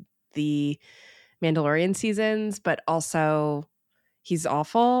the Mandalorian seasons, but also he's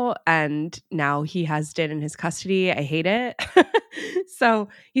awful. And now he has Din in his custody. I hate it. So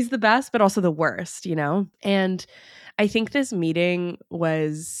he's the best, but also the worst, And I think this meeting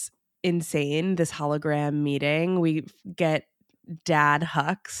was insane, this hologram meeting. We get Dad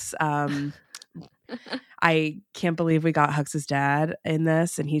Hux. I can't believe we got Hux's dad in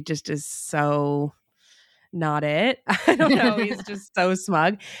this, and he just is so not it. I don't know. He's just so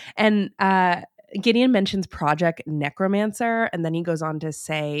smug. And Gideon mentions Project Necromancer, and then he goes on to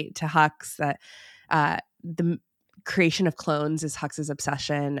say to Hux that the creation of clones is Hux's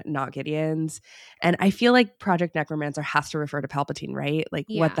obsession, not Gideon's. And I feel like Project Necromancer has to refer to Palpatine, right? Like,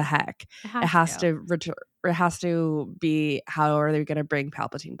 what the heck? It has to be, how are they going to bring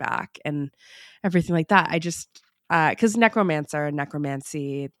Palpatine back and everything like that. I just because necromancer and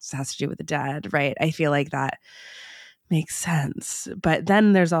necromancy has to do with the dead, right? I feel like that makes sense. But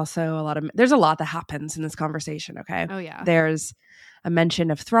then there's also there's a lot that happens in this conversation, okay? Oh, yeah. There's a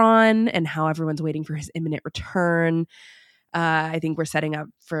mention of Thrawn and how everyone's waiting for his imminent return. I think we're setting up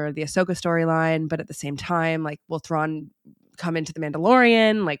for the Ahsoka storyline, but at the same time, like, will Thrawn come into the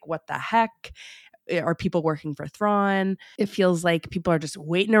Mandalorian? Like, what the heck? Are people working for Thrawn? It feels like people are just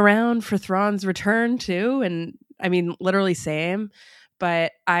waiting around for Thrawn's return too. And I mean, literally same.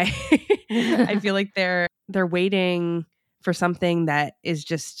 But I feel like they're waiting for something that is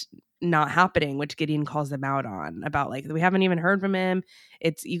just not happening, which Gideon calls them out on, about like, we haven't even heard from him.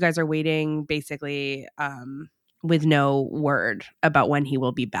 It's, you guys are waiting basically with no word about when he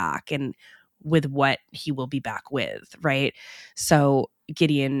will be back and with what he will be back with, right? So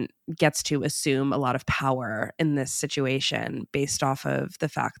Gideon gets to assume a lot of power in this situation based off of the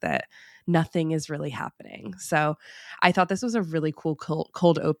fact that nothing is really happening. So I thought this was a really cool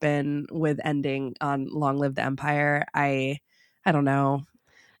cold open with ending on Long Live the Empire. I don't know.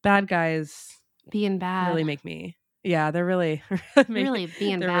 Bad guys being bad really make me. Yeah, they're really really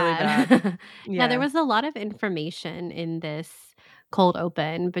being they're bad. Really bad. Yeah, there was a lot of information in this cold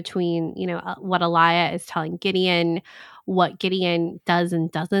open between, what Elia is telling Gideon, what Gideon does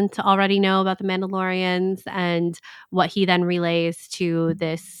and doesn't already know about the Mandalorians, and what he then relays to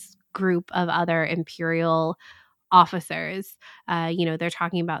this group of other Imperial officers. They're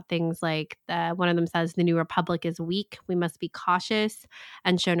talking about things like one of them says the New Republic is weak. We must be cautious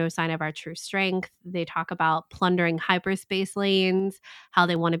and show no sign of our true strength. They talk about plundering hyperspace lanes, how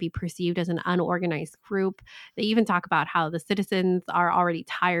they want to be perceived as an unorganized group. They even talk about how the citizens are already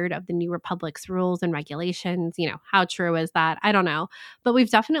tired of the New Republic's rules and regulations. How true is that? I don't know. But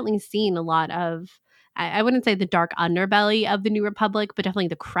we've definitely seen a lot of, I wouldn't say the dark underbelly of the New Republic, but definitely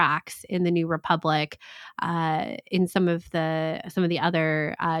the cracks in the New Republic in some of the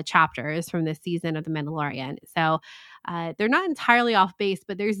other chapters from this season of The Mandalorian. So they're not entirely off base,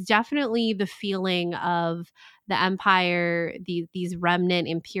 but there's definitely the feeling of the Empire, these remnant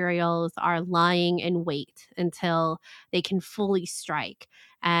Imperials are lying in wait until they can fully strike.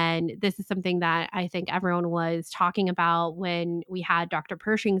 And this is something that I think everyone was talking about when we had Dr.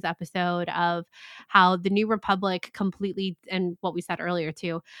 Pershing's episode of how the New Republic completely, and what we said earlier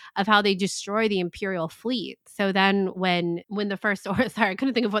too, of how they destroy the Imperial fleet. So then when the First Order, sorry, I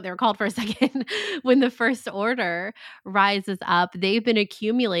couldn't think of what they were called for a second, when the First Order rises up, they've been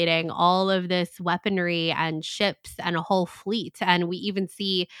accumulating all of this weaponry and ships and a whole fleet. And we even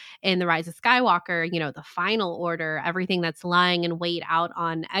see in The Rise of Skywalker, the Final Order, everything that's lying in wait out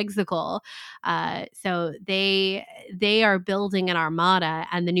on Exegol. So they are building an armada,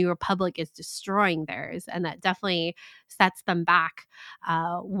 and the New Republic is destroying theirs, and that definitely sets them back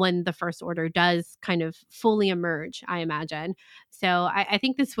when the First Order does kind of fully emerge, I imagine. So I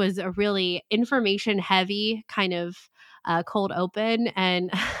think this was a really information heavy kind of cold open,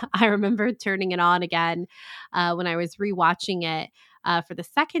 and I remember turning it on again when I was rewatching it for the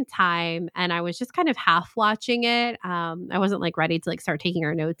second time, and I was just kind of half watching it. I wasn't like ready to like start taking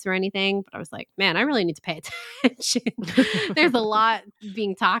our notes or anything, but I was like, man, I really need to pay attention. There's a lot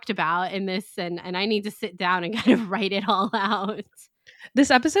being talked about in this, and I need to sit down and kind of write it all out.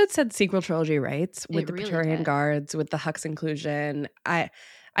 This episode said sequel trilogy rights with the really Praetorian did. Guards, with the Hux inclusion.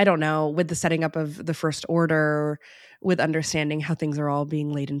 I don't know, with the setting up of the First Order, with understanding how things are all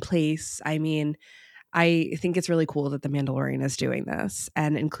being laid in place. I mean, I think it's really cool that The Mandalorian is doing this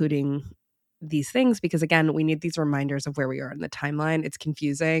and including these things, because again, we need these reminders of where we are in the timeline. It's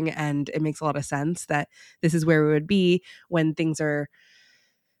confusing, and it makes a lot of sense that this is where we would be when things are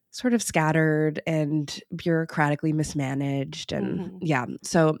sort of scattered and bureaucratically mismanaged. And yeah,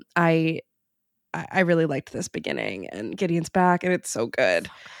 so I really liked this beginning, and Gideon's back and it's so good.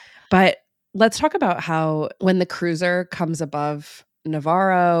 But let's talk about how when the cruiser comes above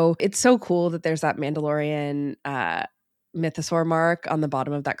Navarro, it's so cool that there's that Mandalorian mythosaur mark on the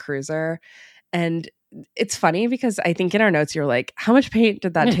bottom of that cruiser. And it's funny because I think in our notes you're like, how much paint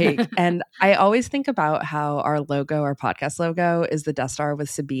did that take? And I always think about how our podcast logo is the Death Star with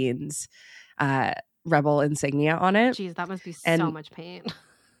Sabine's Rebel insignia on it. Jeez, that must be so much paint.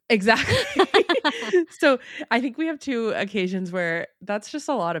 Exactly. So I think we have two occasions where that's just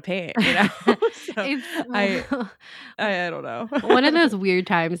a lot of pain, you know? So I don't know. One of those weird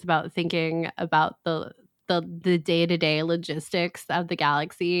times about thinking about the day-to-day logistics of the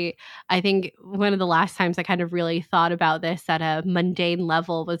galaxy. I think one of the last times I kind of really thought about this at a mundane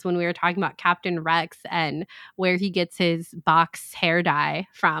level was when we were talking about Captain Rex and where he gets his box hair dye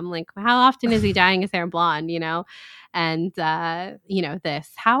from. Like, how often is he dyeing his hair blonde, you know? And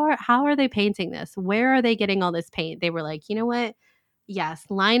this. How are they painting this? Where are they getting all this paint? They were like, you know what? Yes,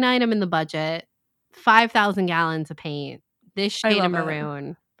 line item in the budget, 5,000 gallons of paint. This I shade of love it.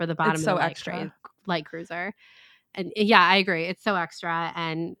 maroon for the bottom It's of so the extra. light cruiser. And yeah, I agree. It's so extra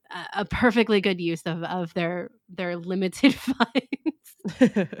and a perfectly good use of their limited funds.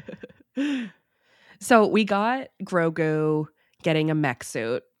 So we got Grogu getting a mech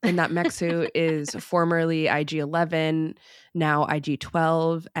suit, and that mech suit is formerly IG-11, now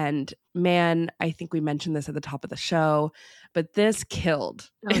IG-12. And man, I think we mentioned this at the top of the show, but this killed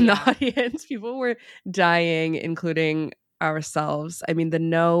in the audience. People were dying, including ourselves. I mean, the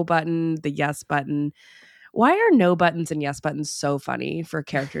no button, the yes button. Why are no buttons and yes buttons so funny for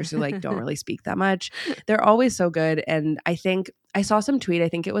characters who like don't really speak that much? They're always so good. And I think I saw some tweet, I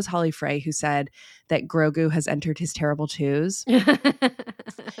think it was Holly Frey, who said that Grogu has entered his terrible twos.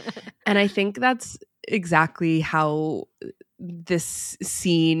 And I think that's exactly how this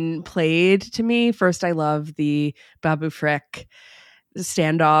scene played to me. First, I love the Babu Frick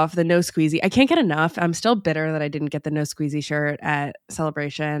standoff, the no squeezy. I can't get enough. I'm still bitter that I didn't get the no squeezy shirt at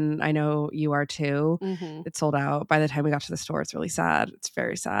Celebration. I know you are too. Mm-hmm. It sold out by the time we got to the store. It's really sad. It's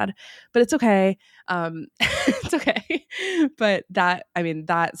very sad, but it's okay. It's okay. But that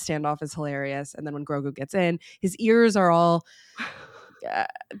standoff is hilarious. And then when Grogu gets in, his ears are all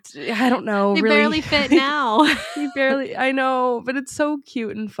I don't know. They really, barely fit now. I know, but it's so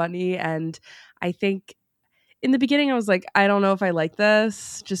cute and funny. And I think in the beginning, I was like, I don't know if I like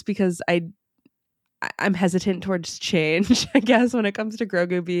this, just because I'm hesitant towards change, I guess, when it comes to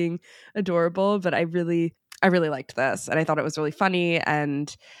Grogu being adorable. But I really liked this, and I thought it was really funny.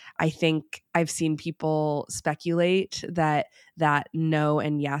 And I think I've seen people speculate that no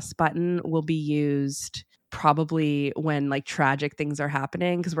and yes button will be used probably when like tragic things are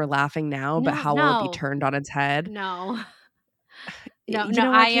happening, because we're laughing now, but how will it be turned on its head? No. No,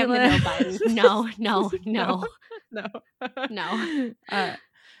 I am the no button. No.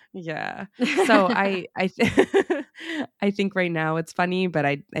 Yeah. So I I think right now it's funny, but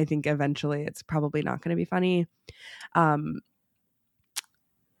I think eventually it's probably not going to be funny.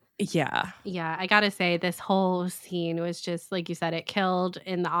 Yeah. Yeah, I gotta say, this whole scene was just, like you said, it killed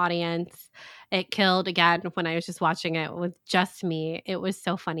in the audience. It killed again when I was just watching it with just me. It was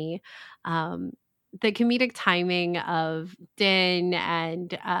so funny. The comedic timing of Din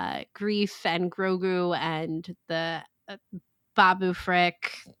and Grief and Grogu and the Babu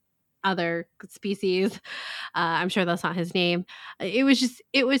Frick, other species. I'm sure that's not his name. It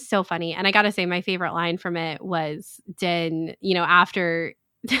was so funny. And I gotta say, my favorite line from it was Din, after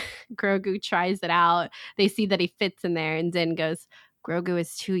Grogu tries it out, they see that he fits in there, and Din goes, Grogu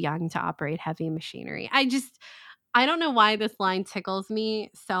is too young to operate heavy machinery. I don't know why this line tickles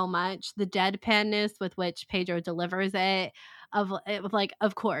me so much. The deadpanness with which Pedro delivers it, of like,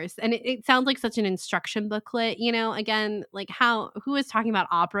 of course. And it sounds like such an instruction booklet, again, like who is talking about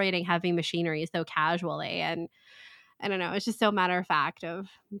operating heavy machinery so casually? And I don't know, it's just so matter of fact of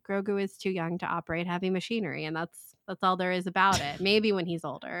Grogu is too young to operate heavy machinery, and that's all there is about it. Maybe when he's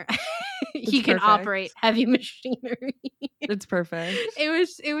older he can operate heavy machinery. It's perfect.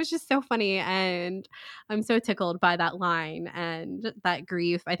 It was just so funny, and I'm so tickled by that line and that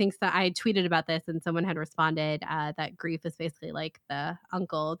Grief. I think I tweeted about this, and someone had responded that Grief is basically like the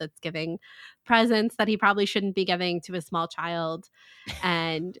uncle that's giving presents that he probably shouldn't be giving to a small child.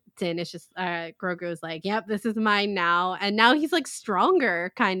 And Din is just Grogu's like, yep, this is mine now. And now he's like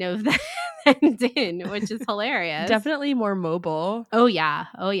stronger kind of than Din, which is hilarious. Definitely more mobile. Oh yeah.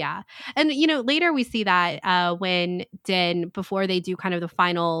 And later we see that when Din, before they do kind of the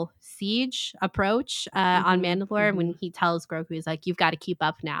final siege approach on Mandalore, when he tells Grogu, he's like, you've got to keep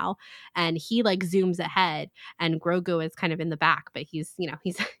up now. And he like zooms ahead, and Grogu is kind of in the back, but he's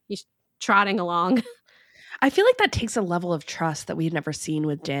trotting along. I feel like that takes a level of trust that we've never seen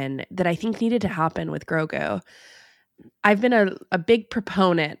with Din that I think needed to happen with Grogu. I've been a big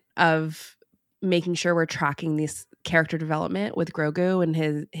proponent of making sure we're tracking this character development with Grogu and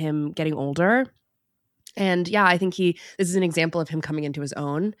him getting older. And yeah, I think this is an example of him coming into his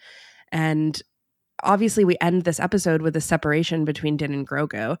own. And obviously we end this episode with a separation between Din and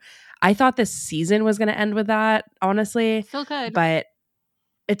Grogu. I thought this season was going to end with that, honestly. Still good. But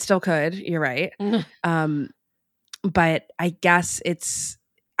It still could. You're right. But I guess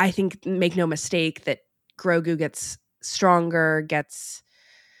I think, make no mistake, that Grogu gets stronger, gets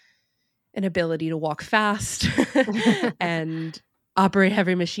an ability to walk fast and operate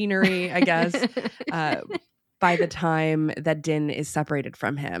heavy machinery, I guess, by the time that Din is separated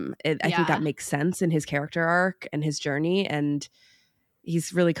from him. I think that makes sense in his character arc and his journey, and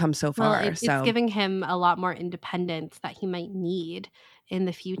he's really come so far. It's giving him a lot more independence that he might need in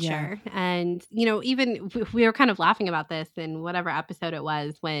the future. Yeah. And, even we were kind of laughing about this in whatever episode it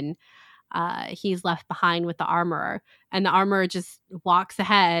was when he's left behind with the armorer, and the armorer just walks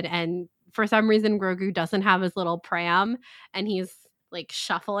ahead, and for some reason Grogu doesn't have his little pram, and he's like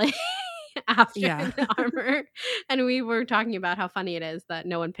shuffling after the armor. And we were talking about how funny it is that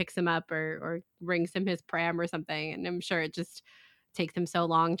no one picks him up or brings him his pram or something, and I'm sure it just takes him so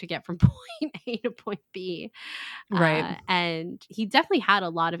long to get from point A to point B. Right. And he definitely had a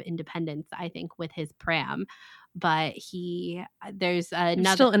lot of independence, I think, with his pram. But there's another.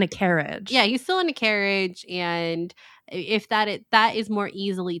 He's still in a carriage. Yeah, he's still in a carriage, and if that is more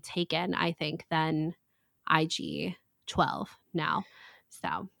easily taken, I think, than IG-12 now.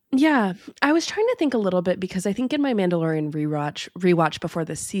 So. Yeah, I was trying to think a little bit, because I think in my Mandalorian rewatch before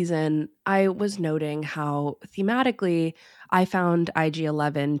this season, I was noting how thematically I found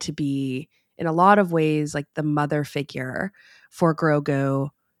IG-11 to be, in a lot of ways, like the mother figure for Grogu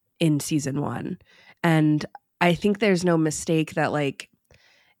in season 1. And I think there's no mistake that, like,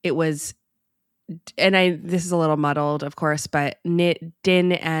 it was, and this is a little muddled, of course, but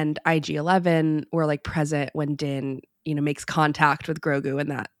Din and IG-11 were like present when Din makes contact with Grogu in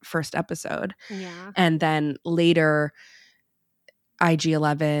that first episode. Yeah. And then later,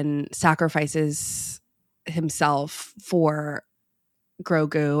 IG-11 sacrifices himself for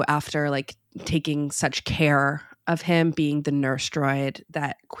Grogu after like taking such care of him, being the nurse droid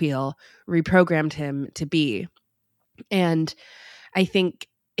that Queel reprogrammed him to be. And I think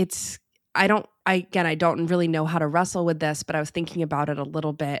I don't really know how to wrestle with this, but I was thinking about it a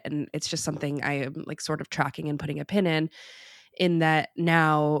little bit, and it's just something I am like sort of tracking and putting a pin in that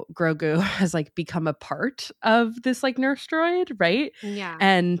now Grogu has like become a part of this like nurse droid, right? Yeah.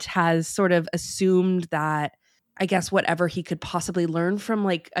 And has sort of assumed that, I guess, whatever he could possibly learn from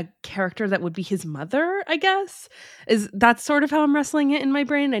like a character that would be his mother, I guess, that's sort of how I'm wrestling it in my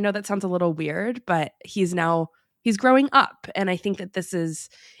brain. I know that sounds a little weird, but he's growing up, and I think that this is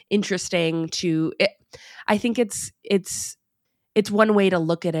interesting I think it's one way to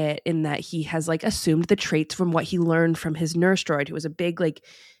look at it, in that he has like assumed the traits from what he learned from his nurse droid, who was a big like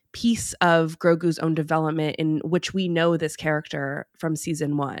piece of Grogu's own development, in which we know this character from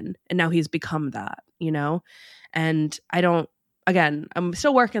season 1, and now he's become that, and I'm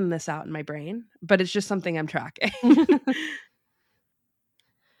still working this out in my brain, but it's just something I'm tracking.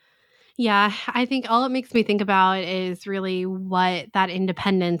 Yeah, I think all it makes me think about is really what that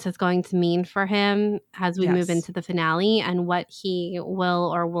independence is going to mean for him as we move into the finale, and what he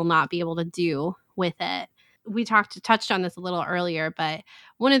will or will not be able to do with it. We touched on this a little earlier, but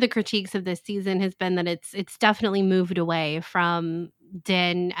one of the critiques of this season has been that it's definitely moved away from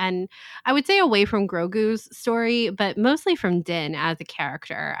Din, and I would say away from Grogu's story, but mostly from Din as a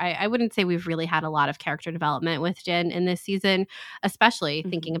character. I wouldn't say we've really had a lot of character development with Din in this season, especially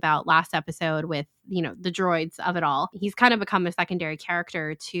thinking about last episode with, the droids of it all. He's kind of become a secondary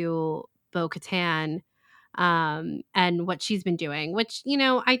character to Bo-Katan, and what she's been doing, which,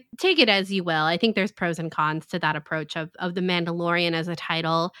 I take it as you will. I think there's pros and cons to that approach of the Mandalorian as a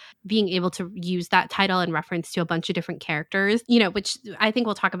title, being able to use that title in reference to a bunch of different characters, which I think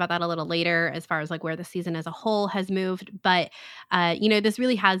we'll talk about that a little later as far as like where the season as a whole has moved. But, this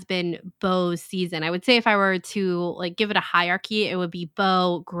really has been Bo's season. I would say if I were to like give it a hierarchy, it would be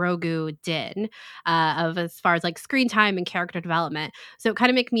Bo, Grogu, Din, of as far as like screen time and character development. So it kind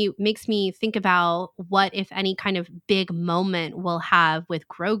of makes me think about what, if any, kind of big moment we'll have with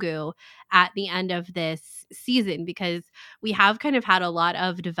Grogu at the end of this season, because we have kind of had a lot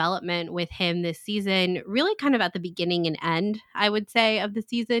of development with him this season, really kind of at the beginning and end, I would say, of the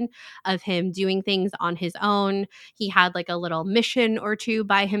season, of him doing things on his own. He had like a little mission or two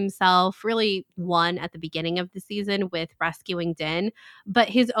by himself, really one at the beginning of the season with rescuing Din, but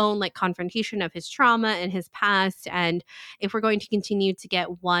his own like confrontation of his trauma and his past. And if we're going to continue to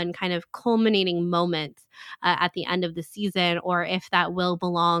get one kind of culminating moment at the end of the season, or if that will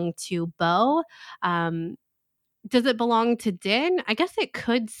belong to Bo, does it belong to Din? I guess it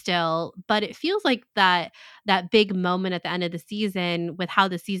could still, but it feels like that big moment at the end of the season, with how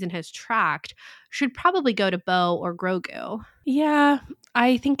the season has tracked, should probably go to Bo or Grogu. Yeah,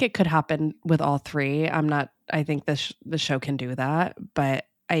 I think it could happen with all three. I think the show can do that, but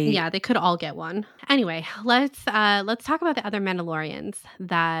Yeah, they could all get one. Anyway, let's talk about the other Mandalorians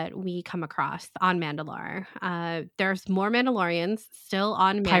that we come across on Mandalore. There's more Mandalorians still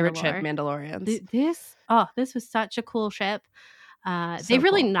on pirate ship Mandalore. Mandalorians. This was such a cool ship. So They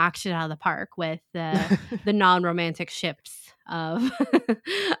really cool. knocked it out of the park with the non-romantic ships of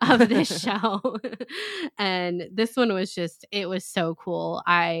of this show. And this one was it was so cool.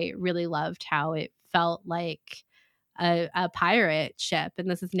 I really loved how it felt like a pirate ship, and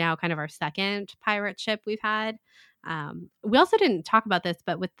this is now kind of our second pirate ship we've had. We also didn't talk about this,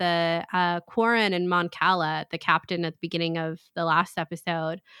 but with the Quarren and Mon Cala, the captain at the beginning of the last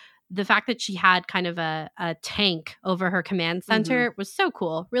episode, the fact that she had kind of a tank over her command center was so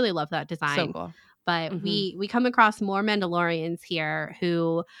cool. Really love that design. So cool. But we come across more Mandalorians here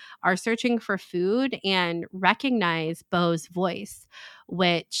who are searching for food and recognize Bo's voice,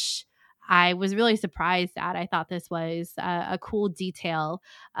 which I was really surprised at. I thought this was a cool detail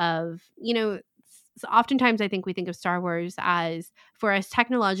of, oftentimes I think we think of Star Wars as, for as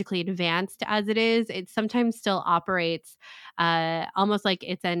technologically advanced as it sometimes still operates almost like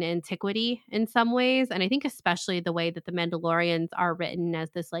it's an antiquity in some ways. And I think especially the way that the Mandalorians are written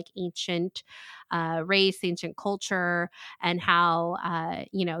as this like ancient race, ancient culture, and how,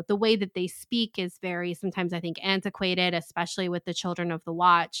 the way that they speak is very sometimes I think antiquated, especially with the Children of the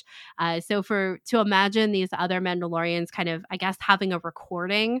Watch. So to imagine these other Mandalorians kind of, I guess, having a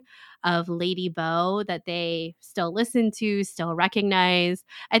recording of Lady Bo that they still listen to, still recognize,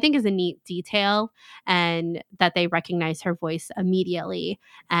 I think is a neat detail, and that they recognize her voice immediately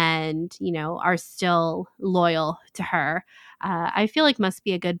and, are still loyal to her. I feel like must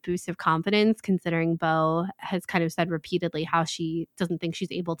be a good boost of confidence, considering Bo has kind of said repeatedly how she doesn't think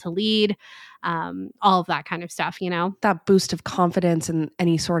she's able to lead, all of that kind of stuff, That boost of confidence and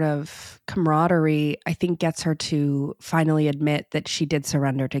any sort of camaraderie, I think, gets her to finally admit that she did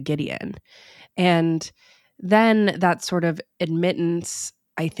surrender to Gideon. And then that sort of admittance,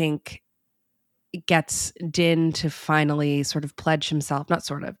 I think, gets Din to finally sort of pledge himself,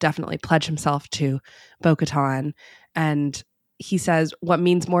 definitely pledge himself to Bo-Katan. And he says, "What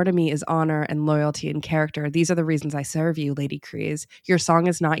means more to me is honor and loyalty and character. These are the reasons I serve you, Lady Kryze. Your song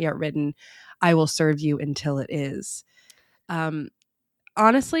is not yet written. I will serve you until it is."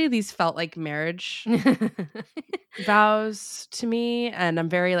 Honestly, these felt like marriage vows to me, and I'm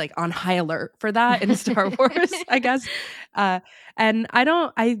very like on high alert for that in Star Wars, I guess. And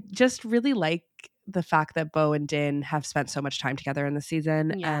I just really like the fact that Bo and Din have spent so much time together in the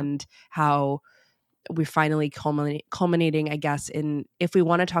season, and how we're finally culminating, I guess, in, if we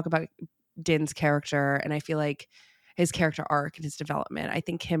want to talk about Din's character, and I feel like his character arc and his development, I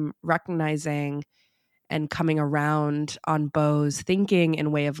think him recognizing and coming around on Bo's thinking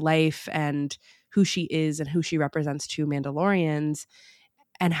and way of life and who she is and who she represents to Mandalorians,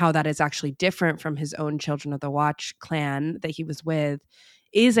 and how that is actually different from his own Children of the Watch clan that he was with,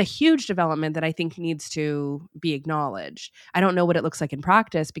 is a huge development that I think needs to be acknowledged. I don't know what it looks like in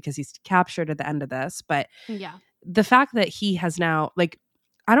practice because he's captured at the end of this, but the fact that he has now, like,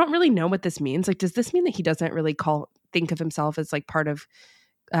 I don't really know what this means. Like, does this mean that he doesn't really think of himself as like part of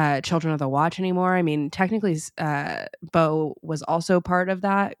Children of the Watch anymore? I mean, technically, Bo was also part of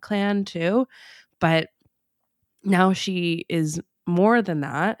that clan too, but now she is more than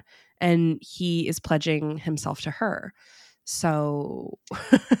that, and he is pledging himself to her. So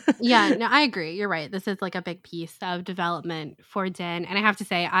yeah, no, I agree. You're right. This is like a big piece of development for Din, and I have to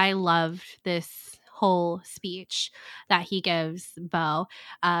say, I loved this whole speech that he gives Bo,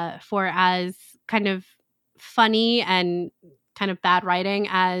 for as kind of funny and kind of bad writing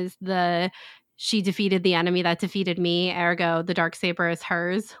as she defeated the enemy that defeated me, ergo the Darksaber is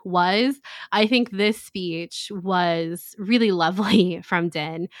hers was. I think this speech was really lovely from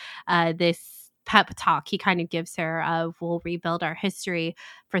Din. This pep talk he kind of gives her of, we'll rebuild our history.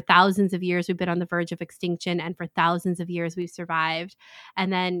 For thousands of years we've been on the verge of extinction, and for thousands of years we've survived.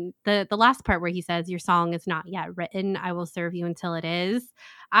 And then the last part where he says, your song is not yet written, I will serve you until it is.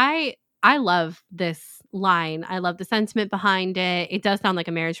 I love this line. I love the sentiment behind it. It does sound like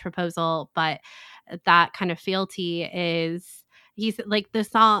a marriage proposal, but that kind of fealty is, he's like,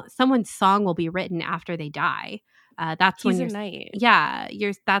 someone's song will be written after they die. That's he's when a knight.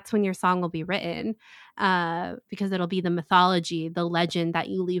 That's when your song will be written, because it'll be the mythology, the legend that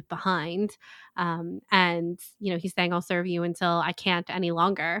you leave behind. And he's saying, I'll serve you until I can't any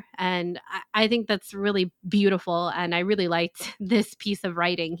longer. And I think that's really beautiful. And I really liked this piece of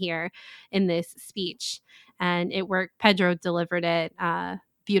writing here in this speech, and it worked. Pedro delivered it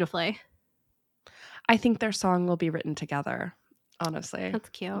beautifully. I think their song will be written together, honestly. That's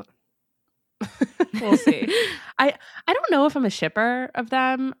cute. We'll see. I don't know if I'm a shipper of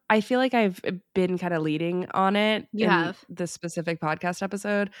them. I feel like I've been kind of leading on it You in have. this specific podcast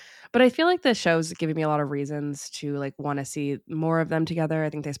episode, but I feel like the show's giving me a lot of reasons to like want to see more of them together. I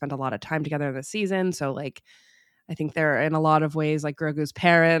think they spent a lot of time together this season, so like I think they're in a lot of ways like Grogu's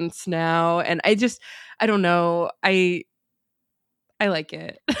parents now, and I don't know. I like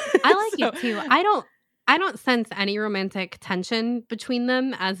it. I like So, it too. I don't sense any romantic tension between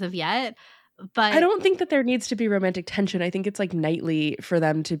them as of yet. But I don't think that there needs to be romantic tension. I think it's like nightly for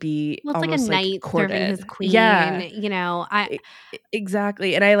them to be well, it's like a almost like knight serving his courted. queen. Yeah, You know,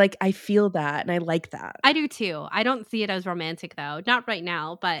 exactly. And I feel that, and I like that. I do too. I don't see it as romantic though. Not right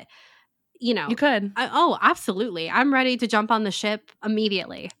now, but you know, You could. oh, absolutely. I'm ready to jump on the ship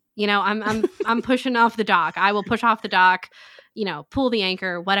immediately. You know, I'm pushing off the dock. I will push off the dock, you know, pull the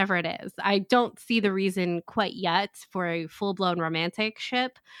anchor, whatever it is. I don't see the reason quite yet for a full-blown romantic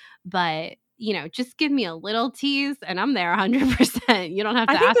ship, but you know, just give me a little tease and I'm there 100%. You don't have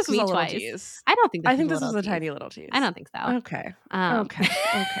to I think ask this was me a little twice. tease. I don't think I think this was a tiny little tease. I don't think so. Okay. Okay.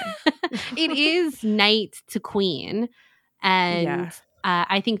 It is knight to queen, and Yeah.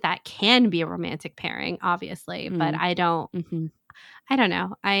 I think that can be a romantic pairing, obviously, but I don't. Mm-hmm. I don't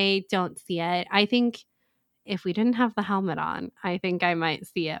know. I don't see it. I think if we didn't have the helmet on, I think I might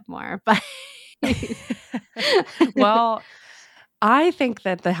see it more. But Well, I think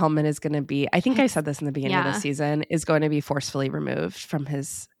that the helmet is going to be, I think I said this in the beginning of the season, is going to be forcefully removed from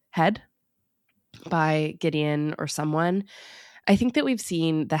his head by Gideon or someone. I think that we've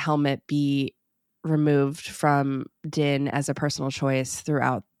seen the helmet be removed from Din as a personal choice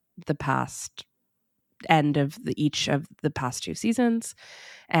throughout the past end of each of the past 2 seasons.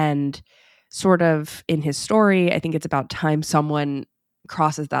 And sort of in his story, I think it's about time someone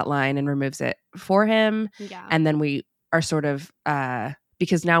crosses that line and removes it for him. yeah. And then we are sort of,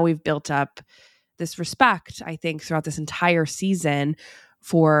 because now we've built up this respect, I think, throughout this entire season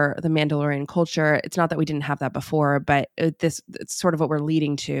for the Mandalorian culture. It's not that we didn't have that before, but it's sort of what we're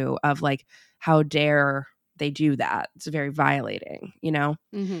leading to of like, how dare they do that? It's very violating, you know?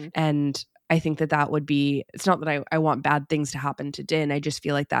 Mm-hmm. And I think that would be, it's not that I want bad things to happen to Din. I just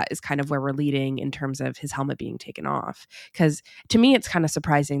feel like that is kind of where we're leading in terms of his helmet being taken off. Because to me, it's kind of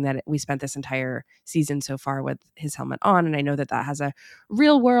surprising that we spent this entire season so far with his helmet on. And I know that has a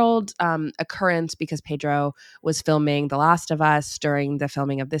real world occurrence because Pedro was filming The Last of Us during the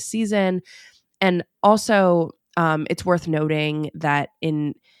filming of this season. And also, it's worth noting that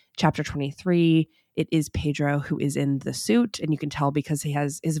in chapter 23, it is Pedro who is in the suit, and you can tell because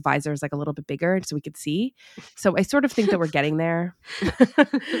his visor is like a little bit bigger, so we could see. So I sort of think that we're getting there.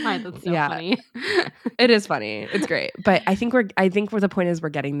 Right, that's so funny. It is funny. It's great, but I think where the point is we're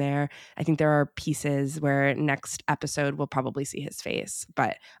getting there. I think there are pieces where next episode we'll probably see his face,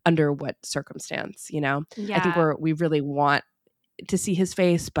 but under what circumstance? You know, Yeah. I think we really want to see his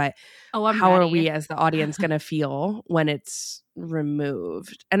face, but how are we as the audience going to feel when it's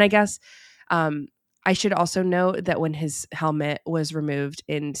removed? And I guess I should also note that when his helmet was removed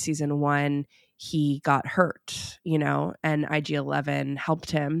in season 1, he got hurt, you know, and IG-11 helped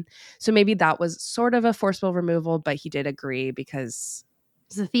him. So maybe that was sort of a forceful removal, but he did agree because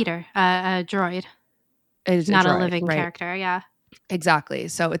it's a theater, a droid. It's not a a living character. Yeah. Exactly.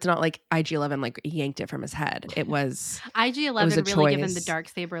 So it's not like IG-11 like yanked it from his head. It was IG-11 a really given the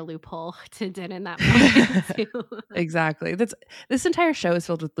choice. Darksaber loophole to Din in that moment too. Exactly. This entire show is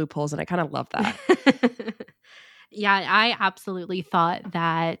filled with loopholes, and I kind of love that. Yeah, I absolutely thought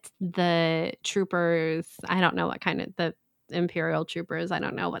that the troopers, I don't know what kind of, the Imperial troopers, I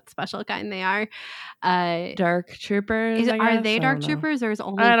don't know what special kind they are. Dark troopers, are they dark troopers, or is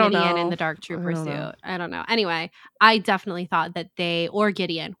only Gideon in the dark trooper suit? I don't know. Anyway, I definitely thought that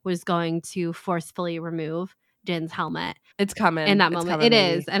Gideon was going to forcefully remove Din's helmet. It's coming in that moment. It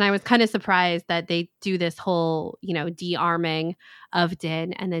is. And I was kind of surprised that they do this whole, you know, de-arming of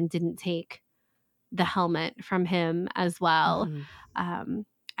Din and then didn't take the helmet from him as well. Mm-hmm.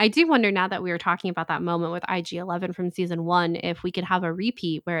 I do wonder, now that we were talking about that moment with IG-11 from season 1, if we could have a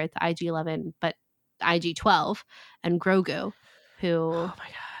repeat where it's IG-11 but IG-12 and Grogu, who, oh my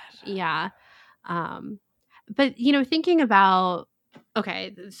god, yeah. But you know, thinking about,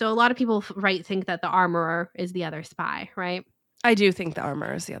 okay, so a lot of people think that the armorer is the other spy, right? I do think the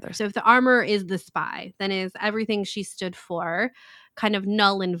armorer is the other. So if the armorer is the spy, then is everything she stood for kind of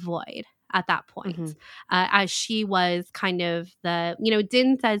null and void at that point? Mm-hmm. As she was kind of the, you know,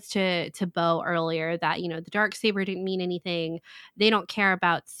 Din says to Bo earlier that, you know, the Darksaber didn't mean anything. They don't care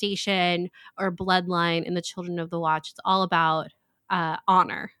about station or bloodline in the Children of the Watch. It's all about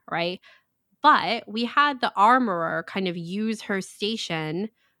honor, right? But we had the armorer kind of use her station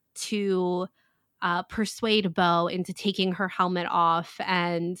to persuade Bo into taking her helmet off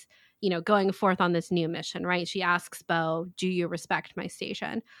and, going forth on this new mission, right? She asks Bo, do you respect my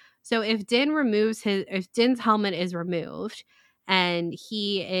station? So if Din's helmet is removed and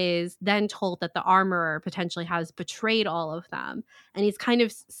he is then told that the armorer potentially has betrayed all of them, and he's kind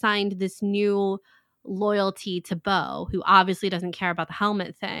of signed this new loyalty to Bo, who obviously doesn't care about the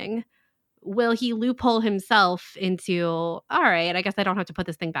helmet thing, will he loophole himself into, all right, I guess I don't have to put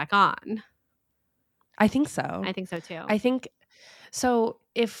this thing back on? I think so. I think so too. I think so.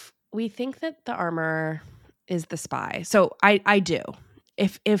 If we think that the armor is the spy, so I do.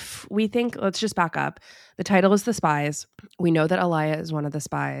 If we think, let's just back up. The title is The Spies. We know that Alaya is one of the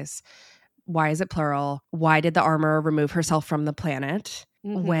spies. Why is it plural? Why did the armor remove herself from the planet?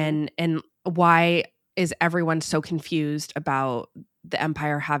 And why is everyone so confused about the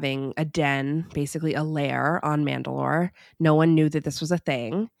Empire having a den, basically a lair on Mandalore? No one knew that this was a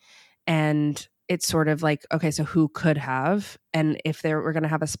thing. And it's sort of like, okay, so who could have? And if they were going to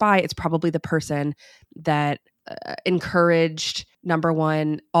have a spy, it's probably the person that encouraged, number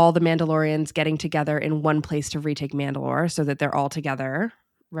one, all the Mandalorians getting together in one place to retake Mandalore so that they're all together,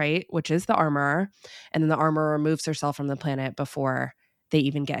 right? Which is the armorer. And then the armorer removes herself from the planet before they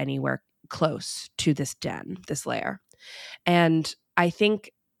even get anywhere close to this den, this lair. And I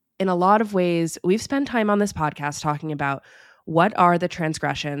think in a lot of ways, we've spent time on this podcast talking about what are the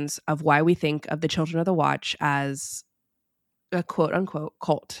transgressions of why we think of the Children of the Watch as a quote unquote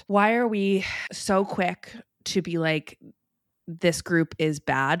cult. Why are we so quick to be like, this group is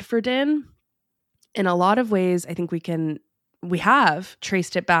bad for Din? In a lot of ways, I think we have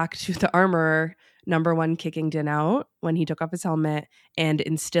traced it back to the armorer, number one, kicking Din out when he took off his helmet and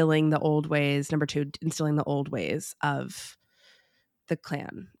instilling the old ways. Number two, instilling the old ways of the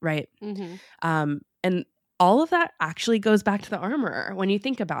clan, right? And all of that actually goes back to the armorer when you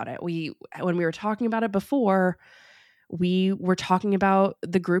think about it. When we were talking about it before, we were talking about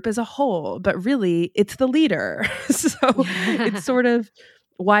the group as a whole, but really it's the leader. So it's sort of,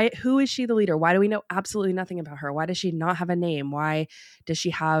 who is she the leader? Why do we know absolutely nothing about her? Why does she not have a name? Why does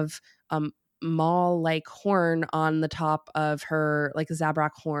she have Maul-like horn on the top of her, like a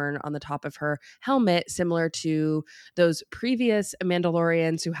Zabrak horn on the top of her helmet, similar to those previous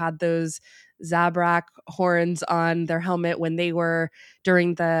Mandalorians who had those Zabrak horns on their helmet when they were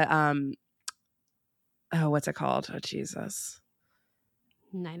during the what's it called? Oh, Jesus.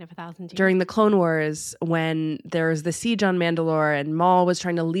 Night of a Thousand Tears. During the Clone Wars, when there was the siege on Mandalore and Maul was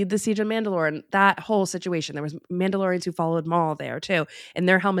trying to lead the siege on Mandalore, and that whole situation, there was Mandalorians who followed Maul there too, and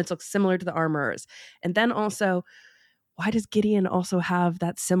their helmets look similar to the armorers. And then also, why does Gideon also have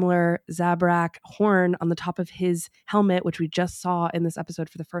that similar Zabrak horn on the top of his helmet, which we just saw in this episode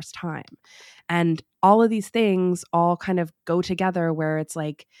for the first time? And all of these things all kind of go together where it's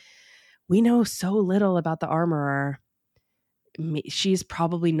like, we know so little about the armorer. She's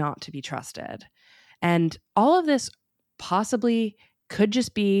probably not to be trusted. And all of this possibly could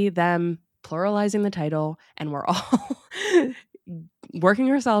just be them pluralizing the title, and we're all working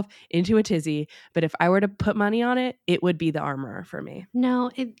herself into a tizzy. But if I were to put money on it, it would be the armorer for me.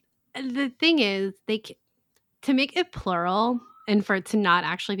 No, the thing is, to make it plural and for it to not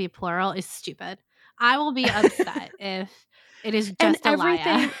actually be plural is stupid. I will be upset if it is just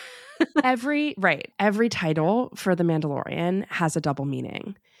Alaya. Every title for The Mandalorian has a double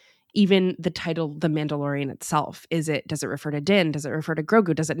meaning. Even the title, The Mandalorian itself, does it refer to Din? Does it refer to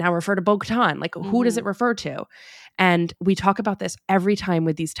Grogu? Does it now refer to Bo-Katan? Like, who does it refer to? And we talk about this every time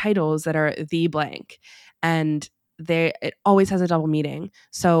with these titles that are the blank, and it always has a double meaning.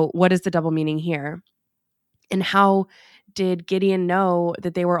 So what is the double meaning here? And how did Gideon know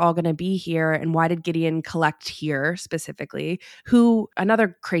that they were all going to be here? And why did Gideon collect here specifically?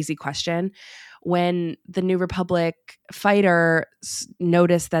 Another crazy question, when the New Republic fighter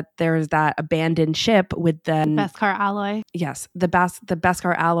noticed that there's that abandoned ship with the Beskar alloy. Yes, the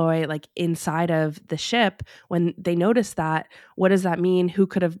Beskar alloy, like inside of the ship. When they noticed that, what does that mean? Who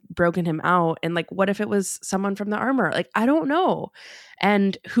could have broken him out? And like, what if it was someone from the armor? Like, I don't know.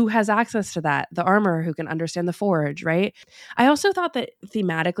 And who has access to that? The armor, who can understand the forge, right? I also thought that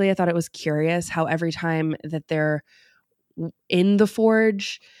thematically, I thought it was curious how every time that they're in the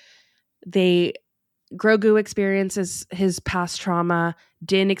forge, Grogu experiences his past trauma,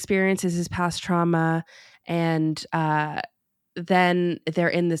 Din experiences his past trauma, and then they're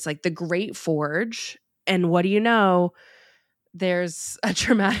in this, like, the Great Forge, and what do you know? There's a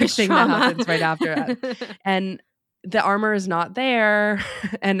traumatic thing that happens right after that. And the armor is not there,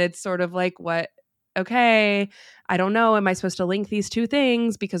 and it's sort of like, what? Okay, I don't know. Am I supposed to link these two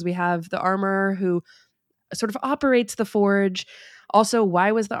things? Because we have the armor who sort of operates the forge. Also,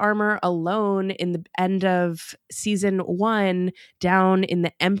 why was the armor alone in the end of season 1 down in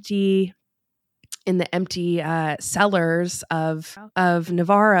the empty cellars of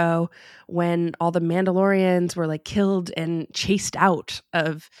Navarro when all the Mandalorians were like killed and chased out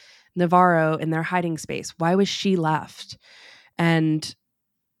of Navarro in their hiding space? Why was she left? And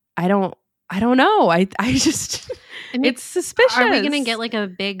I don't know. I just it's suspicious. Are we gonna get like a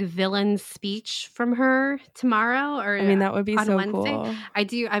big villain speech from her tomorrow? Or I mean, that would be on so Wednesday?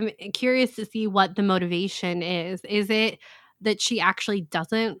 cool. I'm curious to see what the motivation is. Is it that she actually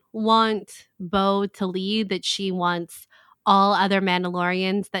doesn't want Bo to lead, that she wants all other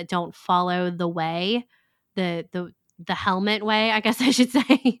Mandalorians that don't follow the way, the helmet way, I guess I should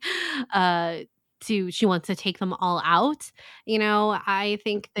say, she wants to take them all out? I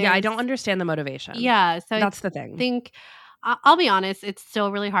think I don't understand the motivation. Yeah, so that's the thing. I think I'll be honest, it's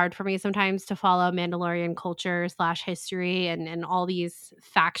still really hard for me sometimes to follow Mandalorian culture / history and all these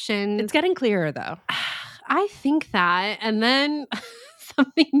factions. It's getting clearer though. I think that, and then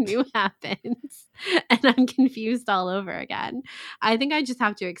something new happens and I'm confused all over again. I think I just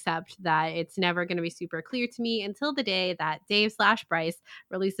have to accept that it's never going to be super clear to me until the day that Dave / Bryce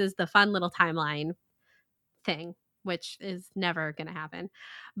releases the fun little timeline thing, which is never going to happen.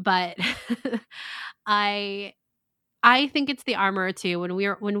 But I think it's the armor too. When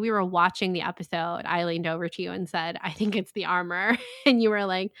we were watching the episode, I leaned over to you and said, "I think it's the armor," and you were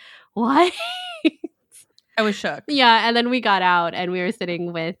like, "What?" I was shook. Yeah, and then we got out and we were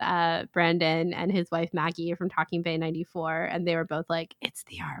sitting with Brandon and his wife Maggie from Talking Bay 94, and they were both like, "It's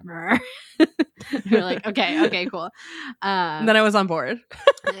the armor." We were like, "Okay, cool." And then I was on board.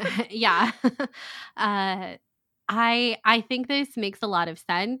 Yeah. I think this makes a lot of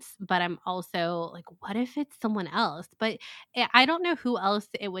sense, but I'm also like, what if it's someone else? But I don't know who else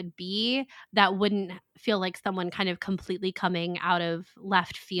it would be that wouldn't feel like someone kind of completely coming out of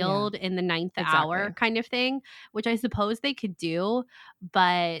left field in the ninth hour kind of thing, which I suppose they could do.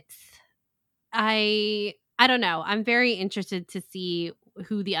 But I don't know. I'm very interested to see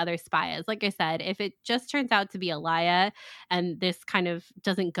who the other spy is. Like I said, if it just turns out to be Elia and this kind of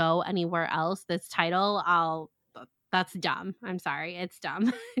doesn't go anywhere else, this title, that's dumb. I'm sorry. It's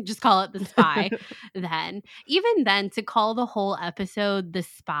dumb. Just call it The Spy. Then. Even then, to call the whole episode The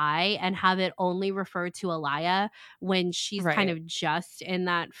Spy and have it only refer to Elia when she's kind of just in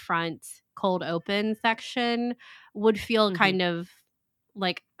that front cold open section would feel kind of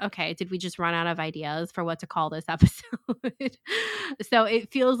like, okay, did we just run out of ideas for what to call this episode? So it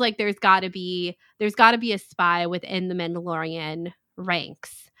feels like there's got to be a spy within the Mandalorian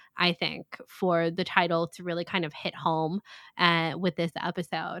ranks, I think, for the title to really kind of hit home with this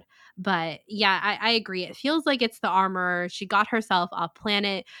episode. But yeah, I agree. It feels like it's the armor. She got herself off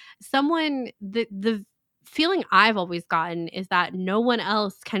planet. The feeling I've always gotten is that no one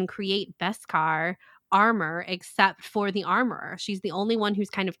else can create Beskar armor except for the armorer. She's the only one who's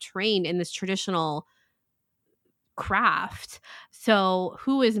kind of trained in this traditional craft. So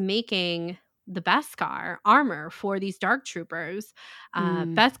who is making the Beskar armor for these dark troopers?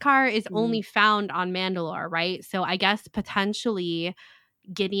 Beskar is only found on Mandalore, right? So I guess potentially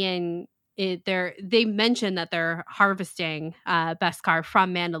Gideon, they mentioned that they're harvesting Beskar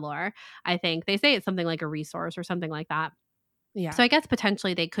from Mandalore. I think they say it's something like a resource or something like that. Yeah. So I guess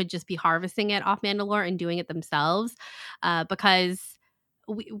potentially they could just be harvesting it off Mandalore and doing it themselves, because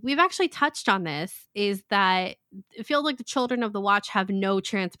we've actually touched on this, is that it feels like the Children of the Watch have no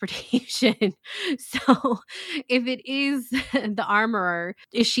transportation. So if it is the armorer,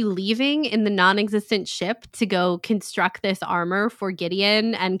 is she leaving in the non-existent ship to go construct this armor for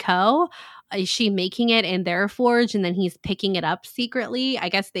Gideon and co? Is she making it in their forge and then he's picking it up secretly? I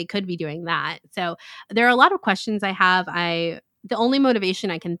guess they could be doing that. So there are a lot of questions I have. The only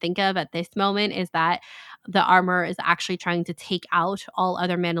motivation I can think of at this moment is that the armor is actually trying to take out all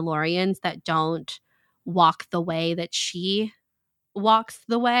other Mandalorians that don't walk the way that she walks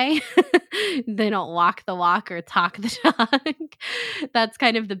the way. They don't walk the walk or talk the talk. That's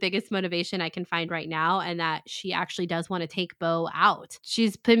kind of the biggest motivation I can find right now, and that she actually does want to take Bo out.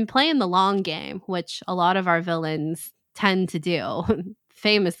 She's been playing the long game, which a lot of our villains tend to do.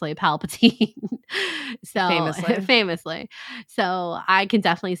 Famously Palpatine. So famously. So I can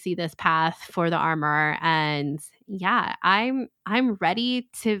definitely see this path for the armor, and yeah, I'm ready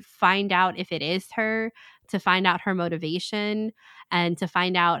to find out if it is her, to find out her motivation, and to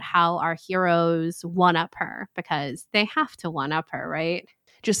find out how our heroes one up her, because they have to one up her, right?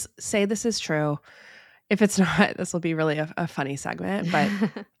 Just say this is true. If it's not, this will be really a funny segment, but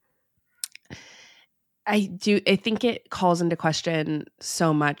I think it calls into question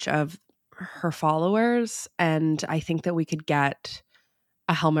so much of her followers, and I think that we could get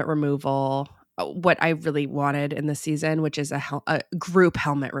a helmet removal, what I really wanted in this season, which is a group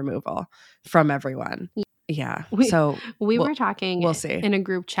helmet removal from everyone. Yeah. We were talking we'll see. in a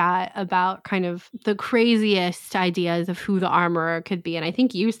group chat about kind of the craziest ideas of who the armorer could be. And I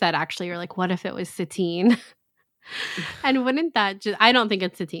think you said, actually, you're like, what if it was Satine? And wouldn't that just, I don't think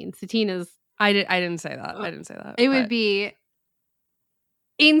it's Satine. Satine is. I didn't say that. I didn't say that. It would be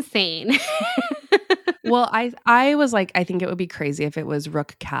insane. Well, I was like, I think it would be crazy if it was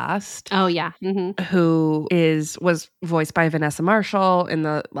Rook Cast. Oh, yeah. Who was voiced by Vanessa Marshall in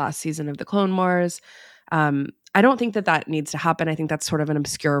the last season of the Clone Wars. I don't think that needs to happen. I think that's sort of an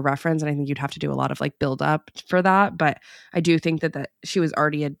obscure reference, and I think you'd have to do a lot of like build up for that. But I do think that she was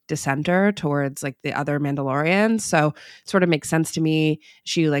already a dissenter towards like the other Mandalorians, so it sort of makes sense to me.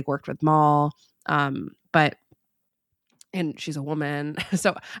 She like worked with Maul, and she's a woman,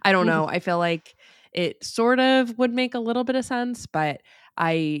 so I don't know. I feel like it sort of would make a little bit of sense, but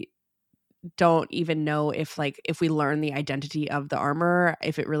I don't even know if we learn the identity of the armor,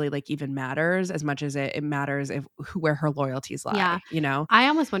 if it really like even matters as much as it matters where her loyalties lie. Yeah. You know, I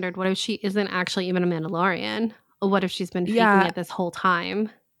almost wondered, what if she isn't actually even a Mandalorian? Or what if she's been faking it this whole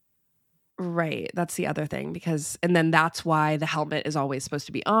time? Right. That's the other thing, and then that's why the helmet is always supposed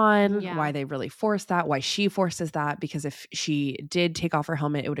to be on, why they really force that, why she forces that, because if she did take off her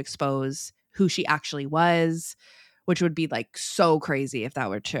helmet, it would expose who she actually was, which would be like so crazy if that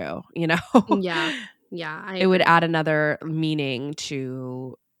were true, you know? Yeah. It would add another meaning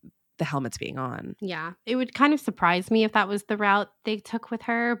to the helmets being on. Yeah. It would kind of surprise me if that was the route they took with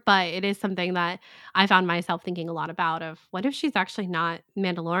her, but it is something that I found myself thinking a lot about, of what if she's actually not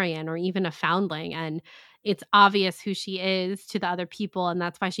Mandalorian or even a foundling, and it's obvious who she is to the other people, and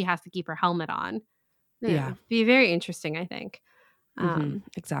that's why she has to keep her helmet on. Yeah. It'd be very interesting, I think.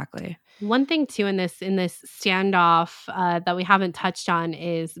 Exactly. One thing too in this standoff that we haven't touched on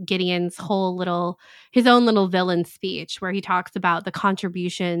is Gideon's his own little villain speech, where he talks about the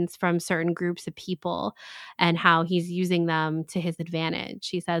contributions from certain groups of people and how he's using them to his advantage.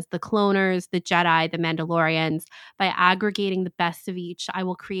 He says, the cloners, the Jedi, the Mandalorians, by aggregating the best of each, I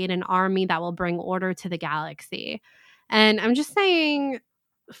will create an army that will bring order to the galaxy. And I'm just saying,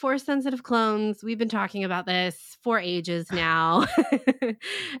 Force-sensitive clones, we've been talking about this for ages now.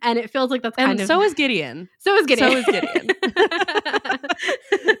 And it feels like that's kind of... So is Gideon. So is Gideon.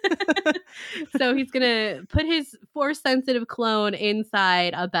 So he's going to put his Force-sensitive clone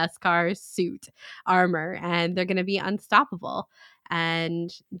inside a Beskar suit armor, and they're going to be unstoppable.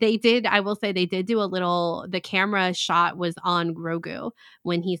 And I will say they did do the camera shot was on Grogu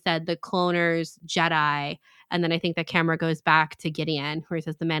when he said the cloners, Jedi, and then I think the camera goes back to Gideon, where he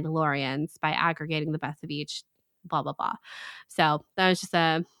says the Mandalorians, by aggregating the best of each, blah, blah, blah. So that was just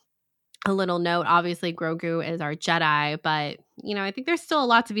a little note. Obviously, Grogu is our Jedi, but, I think there's still a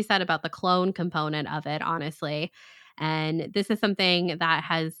lot to be said about the clone component of it, honestly. And this is something that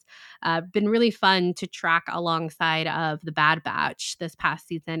has been really fun to track alongside of The Bad Batch this past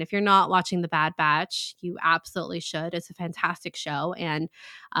season. If you're not watching The Bad Batch, you absolutely should. It's a fantastic show. And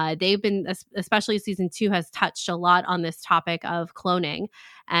they've been, especially season 2, has touched a lot on this topic of cloning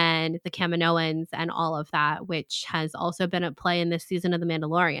and the Kaminoans and all of that, which has also been at play in this season of The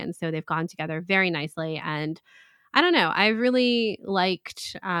Mandalorian. So they've gone together very nicely. And I don't know. I really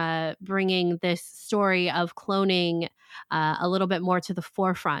liked bringing this story of cloning a little bit more to the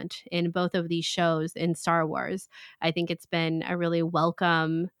forefront in both of these shows in Star Wars. I think it's been a really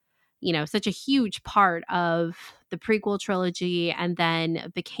welcome, such a huge part of the prequel trilogy, and then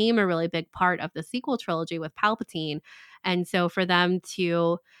became a really big part of the sequel trilogy with Palpatine. And so for them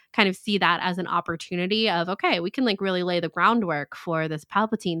to kind of see that as an opportunity of, okay, we can really lay the groundwork for this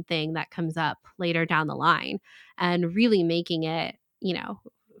Palpatine thing that comes up later down the line, and really making it,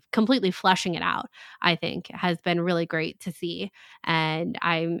 completely fleshing it out, I think has been really great to see. And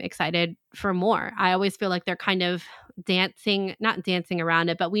I'm excited for more. I always feel like they're kind of not dancing around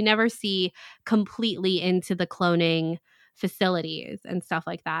it, but we never see completely into the cloning facilities and stuff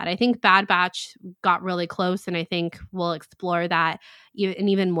like that. I think Bad Batch got really close, and I think we'll explore that in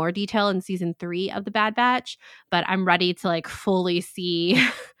even more detail in season 3 of the Bad Batch. But I'm ready to fully see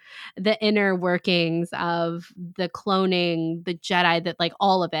the inner workings of the cloning, the Jedi, that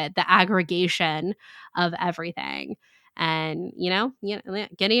all of it, the aggregation of everything. And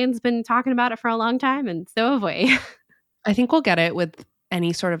Gideon's been talking about it for a long time, and so have we. I think we'll get it with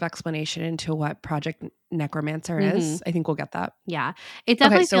any sort of explanation into what Project Necromancer is. I think we'll get that. Yeah. It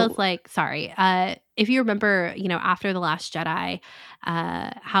definitely feels like, sorry, if you remember, after The Last Jedi,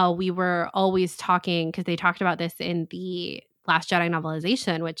 how we were always talking, because they talked about this in the Last Jedi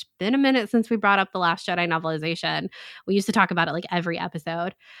novelization, which been a minute since we brought up the Last Jedi novelization. We used to talk about it like every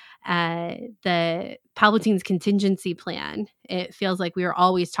episode. The Palpatine's contingency plan. It feels like we were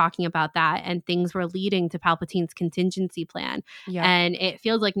always talking about that, and things were leading to Palpatine's contingency plan. Yeah. And it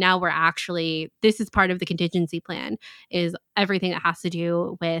feels like now this is part of the contingency plan, is everything that has to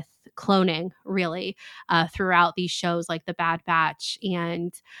do with cloning, really, throughout these shows like The Bad Batch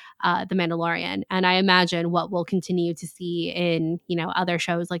and The Mandalorian. And I imagine what we'll continue to see in, other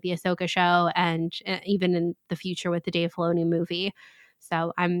shows like the Ahsoka show, and even in the future with the Dave Filoni movie.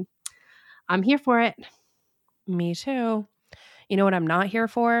 So I'm here for it. Me too. You know what I'm not here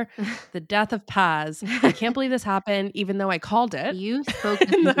for? The death of Paz. I can't believe this happened, even though I called it. You spoke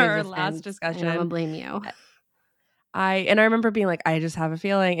in our last discussion. I don't blame you. I remember being like, I just have a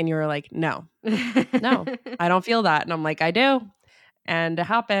feeling. And you were like, no, I don't feel that. And I'm like, I do. And it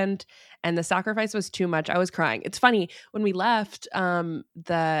happened. And the sacrifice was too much. I was crying. It's funny. When we left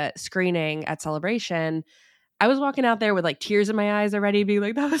the screening at Celebration, I was walking out there with like tears in my eyes already, being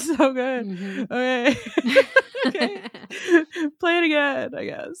like, that was so good. Mm-hmm. Okay. Okay. Play it again, I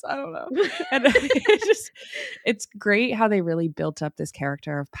guess. I don't know. And it's great how they really built up this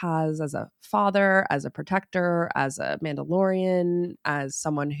character of Paz as a father, as a protector, as a Mandalorian, as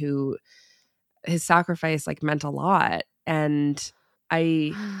someone who his sacrifice like meant a lot. And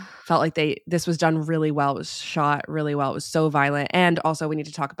I felt like this was done really well. It was shot really well. It was so violent. And also we need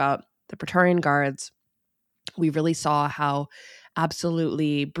to talk about the Praetorian Guards. We really saw how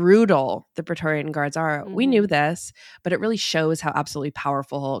absolutely brutal the Praetorian Guards are. Mm-hmm. We knew this, but it really shows how absolutely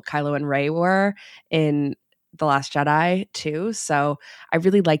powerful Kylo and Rey were in The Last Jedi too. So I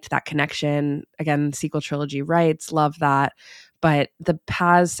really liked that connection. Again, sequel trilogy rights, love that. But the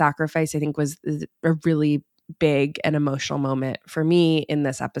Paz sacrifice, I think, was a really big and emotional moment for me in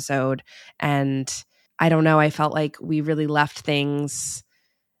this episode. And I don't know, I felt like we really left things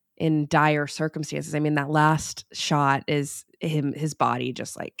in dire circumstances. I mean, that last shot is his body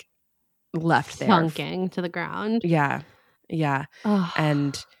just like left there. Sunking to the ground. Yeah. Yeah. Oh.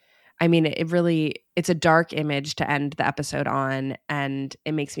 And I mean, it's a dark image to end the episode on. And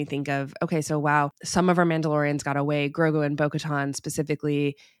it makes me think of, okay, so wow, some of our Mandalorians got away. Grogu and Bo-Katan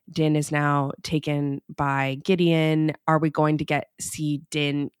specifically. Din is now taken by Gideon. Are we going to see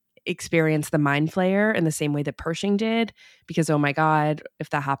Din experience the Mind Flayer in the same way that Pershing did? Because, oh my God, if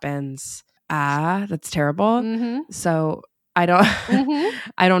that happens, that's terrible. Mm-hmm. So I don't, Mm-hmm.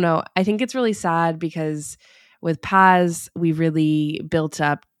 I don't know. I think it's really sad because with Paz, we really built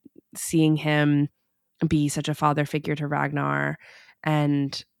up seeing him be such a father figure to Ragnar.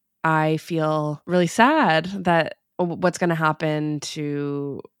 And I feel really sad that what's going to happen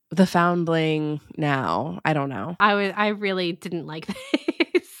to the foundling now. I don't know. I really didn't like this.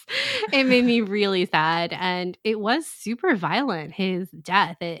 It made me really sad, and it was super violent, his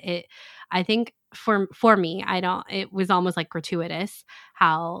death. I think for me, it was almost like gratuitous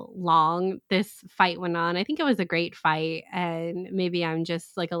how long this fight went on. I think it was a great fight, and maybe I'm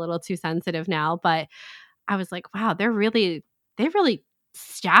just like a little too sensitive now, but I was like, wow, they really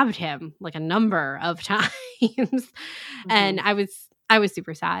stabbed him like a number of times. Mm-hmm. And I was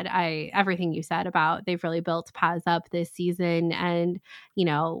super sad. Everything you said about they've really built Paz up this season. And,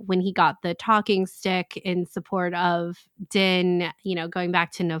 when he got the talking stick in support of Din, going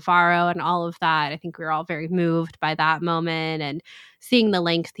back to Navarro and all of that, I think we were all very moved by that moment. And seeing the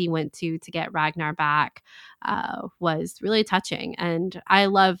length he went to get Ragnar back was really touching. And I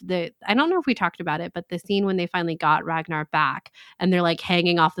love I don't know if we talked about it, but the scene when they finally got Ragnar back and they're like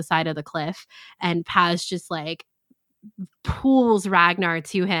hanging off the side of the cliff and Paz just like pulls Ragnar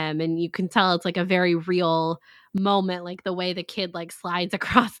to him, and you can tell it's like a very real moment, like the way the kid like slides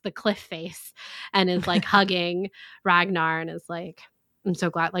across the cliff face and is like hugging Ragnar and is like, I'm so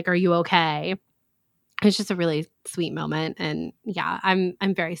glad, like, are you okay? It's just a really sweet moment. And yeah, I'm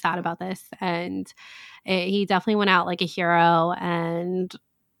very sad about this. And he definitely went out like a hero, and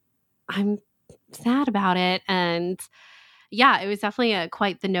I'm sad about it. And yeah, it was definitely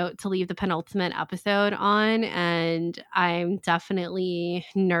quite the note to leave the penultimate episode on. And I'm definitely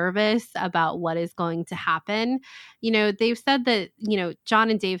nervous about what is going to happen. They've said that, John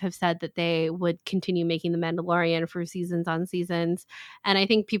and Dave have said that they would continue making The Mandalorian for seasons on seasons. And I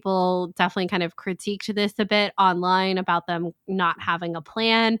think people definitely kind of critiqued this a bit online about them not having a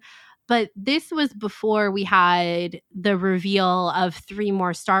plan. But this was before we had the reveal of 3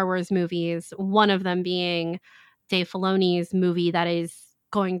 more Star Wars movies, one of them being Dave Filoni's movie that is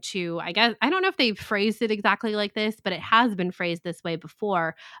going to, I guess, I don't know if they phrased it exactly like this, but it has been phrased this way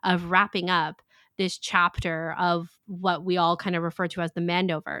before, of wrapping up this chapter of what we all kind of refer to as the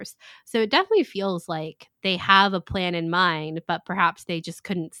Mandoverse. So it definitely feels like they have a plan in mind, but perhaps they just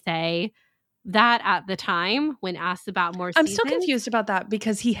couldn't say that at the time when asked about more I'm seasons. still confused about that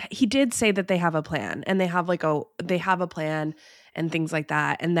because he did say that they have a plan and they have a plan and things like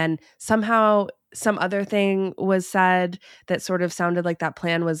that. And then somehow some other thing was said that sort of sounded like that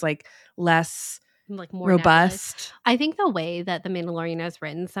plan was like less like more robust. nebulous. I think the way that The Mandalorian is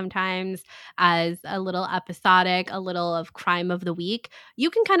written sometimes as a little episodic, a little of crime of the week, you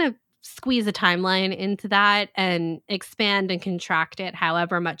can kind of squeeze a timeline into that and expand and contract it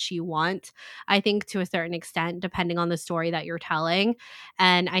however much you want. I think to a certain extent, depending on the story that you're telling.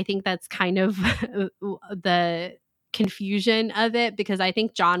 And I think that's kind of the confusion of it, because I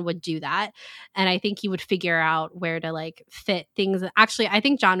think John would do that, and I think he would figure out where to like fit things. Actually, I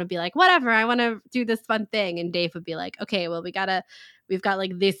think John would be like, whatever, I want to do this fun thing, and Dave would be like, okay, well, we've got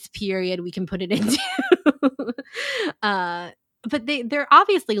like this period we can put it into. But they're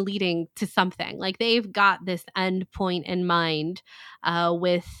obviously leading to something. Like they've got this end point in mind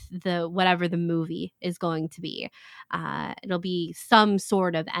with the whatever the movie is going to be. It'll be some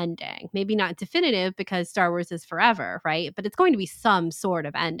sort of ending. Maybe not definitive because Star Wars is forever, right? But it's going to be some sort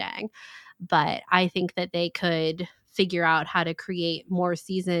of ending. But I think that they could figure out how to create more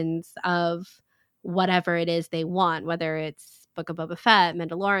seasons of whatever it is they want, whether it's Book of Boba Fett,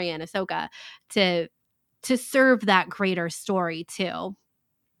 Mandalorian, Ahsoka, to serve that greater story too.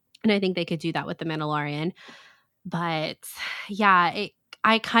 And I think they could do that with The Mandalorian. But yeah,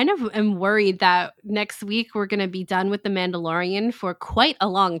 I kind of am worried that next week we're going to be done with The Mandalorian for quite a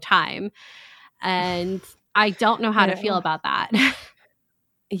long time. And I don't know how to feel about that.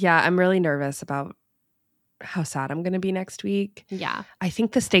 Yeah, I'm really nervous about how sad I'm going to be next week. Yeah. I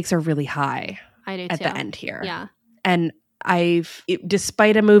think the stakes are really high I do at too. the end here. Yeah. And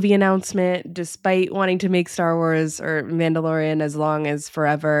despite a movie announcement, despite wanting to make Star Wars or Mandalorian as long as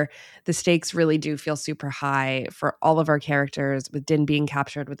forever, the stakes really do feel super high for all of our characters, with Din being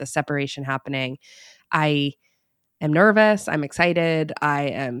captured, with the separation happening. I am nervous. I'm excited. I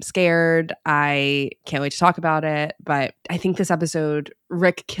am scared. I can't wait to talk about it. But I think this episode,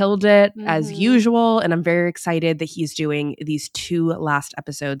 Rick killed it as usual. And I'm very excited that he's doing these 2 last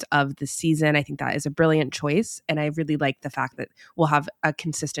episodes of the season. I think that is a brilliant choice. And I really like the fact that we'll have a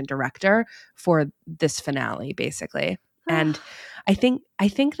consistent director for this finale, basically. And I think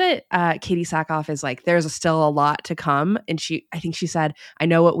that Katie Sackhoff is like, there's still a lot to come. And I think she said, I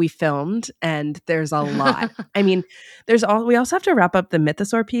know what we filmed and there's a lot. I mean, we also have to wrap up the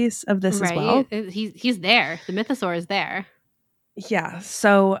Mythosaur piece of this as well. He's there. The Mythosaur is there. Yeah.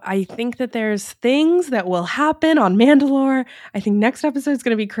 So I think that there's things that will happen on Mandalore. I think next episode is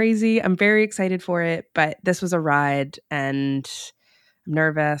going to be crazy. I'm very excited for it, but this was a ride and I'm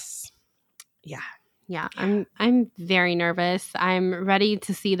nervous. Yeah. Yeah, I'm very nervous. I'm ready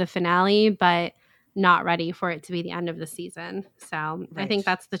to see the finale, but not ready for it to be the end of the season. So I think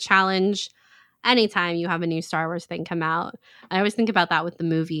that's the challenge anytime you have a new Star Wars thing come out. I always think about that with the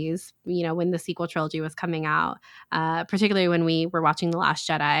movies, when the sequel trilogy was coming out, particularly when we were watching The Last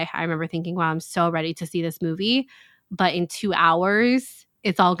Jedi. I remember thinking, wow, I'm so ready to see this movie, but in 2 hours,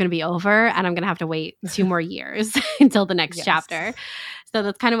 it's all going to be over and I'm going to have to wait 2 more years until the next chapter. So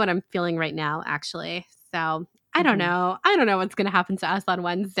that's kind of what I'm feeling right now, actually. So I don't know. I don't know what's going to happen to us on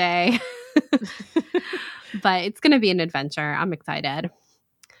Wednesday, but it's going to be an adventure. I'm excited.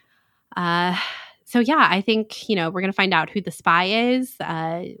 So yeah, I think, we're going to find out who the spy is.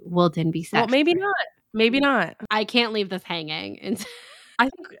 Will Din be set? Well, maybe not. Maybe not. I can't leave this hanging. I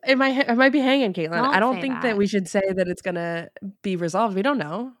think it might be hanging, Caitlin. I don't think that we should say that it's going to be resolved. We don't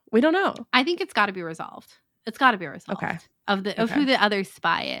know. I think it's got to be resolved. It's got to be resolved. Okay. Of who the other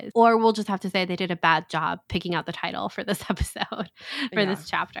spy is. Or we'll just have to say they did a bad job picking out the title for this episode, for this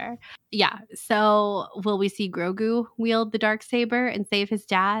chapter. Yeah. So will we see Grogu wield the Darksaber and save his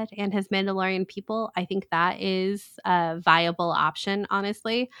dad and his Mandalorian people? I think that is a viable option,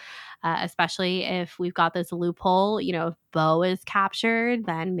 honestly. Especially if we've got this loophole, if Bo is captured,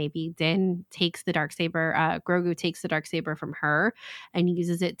 then maybe Din takes the Darksaber, Grogu takes the Darksaber from her and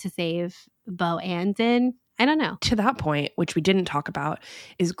uses it to save Bo and Din. I don't know. To that point, which we didn't talk about,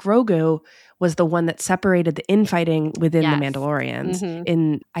 is Grogu was the one that separated the infighting within the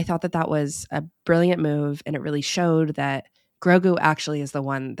Mandalorians. I thought that was a brilliant move, and it really showed that Grogu actually is the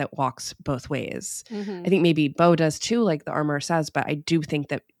one that walks both ways. I think maybe Bo does too, like the armor says, but I do think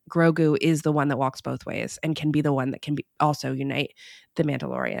that Grogu is the one that walks both ways and can be the one that can also unite the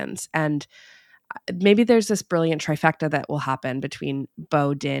Mandalorians. And maybe there's this brilliant trifecta that will happen between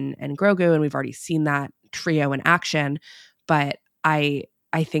Bo, Din, and Grogu, and we've already seen that trio in action. But I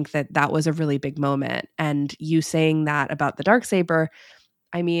I think that was a really big moment. And you saying that about the Darksaber,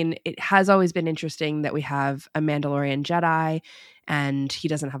 I mean, it has always been interesting that we have a Mandalorian Jedi and he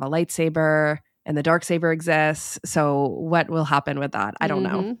doesn't have a lightsaber and the Darksaber exists. So what will happen with that? I don't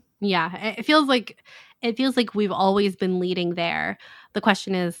know. Yeah, it feels like we've always been leading there. The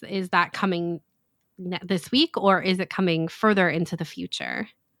question is that coming this week, or is it coming further into the future?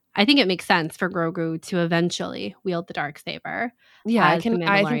 I think it makes sense for Grogu to eventually wield the Darksaber. Yeah, I as the think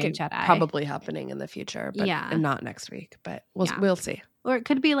Mandalorian it's Jedi. probably happening in the future, but Yeah. not next week. But we'll see. Or it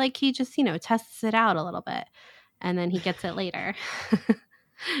could be like he just, tests it out a little bit and then he gets it later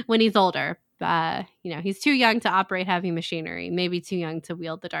when he's older. He's too young to operate heavy machinery, maybe too young to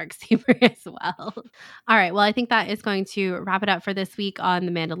wield the Darksaber as well. All right. Well, I think that is going to wrap it up for this week on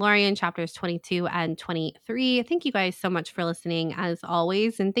The Mandalorian, chapters 22 and 23. Thank you guys so much for listening, as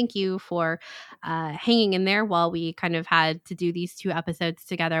always. And thank you for hanging in there while we kind of had to do these 2 episodes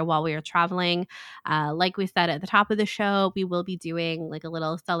together while we were traveling. Like we said at the top of the show, we will be doing like a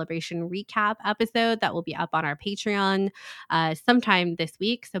little celebration recap episode that will be up on our Patreon sometime this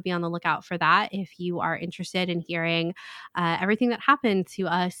week. So be on the lookout for that if you are interested in hearing everything that happened to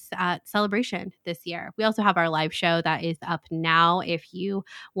us at Celebration this year. We also have our live show that is up now if you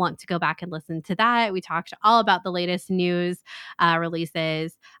want to go back and listen to that. We talked all about the latest news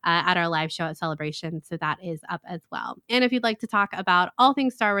releases at our live show at Celebration, so that is up as well. And if you'd like to talk about all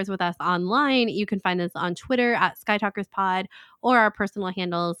things Star Wars with us online, you can find us on Twitter at SkyTalkersPod or our personal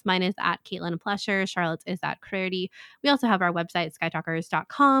handles. Mine is at Caitlin Plesher. Charlotte's is at Clarity. We also have our website,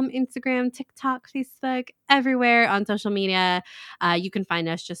 skytalkers.com, Instagram, TikTok, Facebook, everywhere on social media. You can find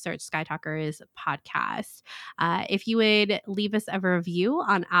us, just search Sky Talkers Podcast. If you would leave us a review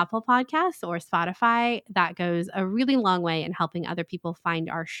on Apple Podcasts or Spotify, that goes a really long way in helping other people find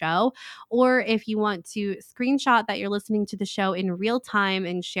our show. Or if you want to screenshot that you're listening to the show in real time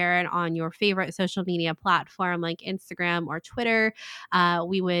and share it on your favorite social media platform like Instagram or Twitter,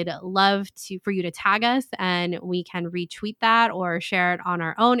 we would love for you to tag us and we can retweet that or share it on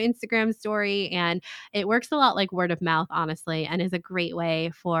our own Instagram story. And it works a lot like word of mouth, honestly, and is a great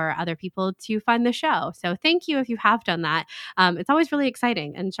way for other people to find the show. So thank you if you have done that. It's always really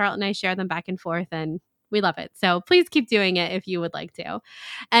exciting. And Charlotte and I share them back and forth, and we love it. So please keep doing it if you would like to.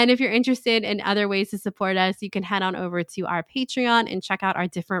 And if you're interested in other ways to support us, you can head on over to our Patreon and check out our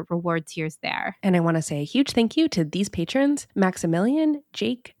different reward tiers there. And I want to say a huge thank you to these patrons: Maximilian,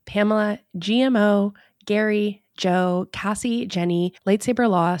 Jake, Pamela, GMO, Gary, Joe, Cassie, Jenny, Lightsaber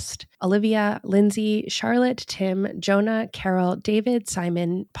Lost, Olivia, Lindsay, Charlotte, Tim, Jonah, Carol, David,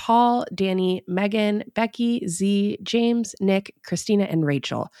 Simon, Paul, Danny, Megan, Becky, Z, James, Nick, Christina, and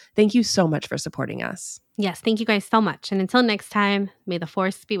Rachel. Thank you so much for supporting us. Yes, thank you guys so much. And until next time, may the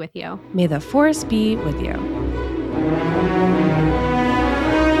Force be with you. May the Force be with you.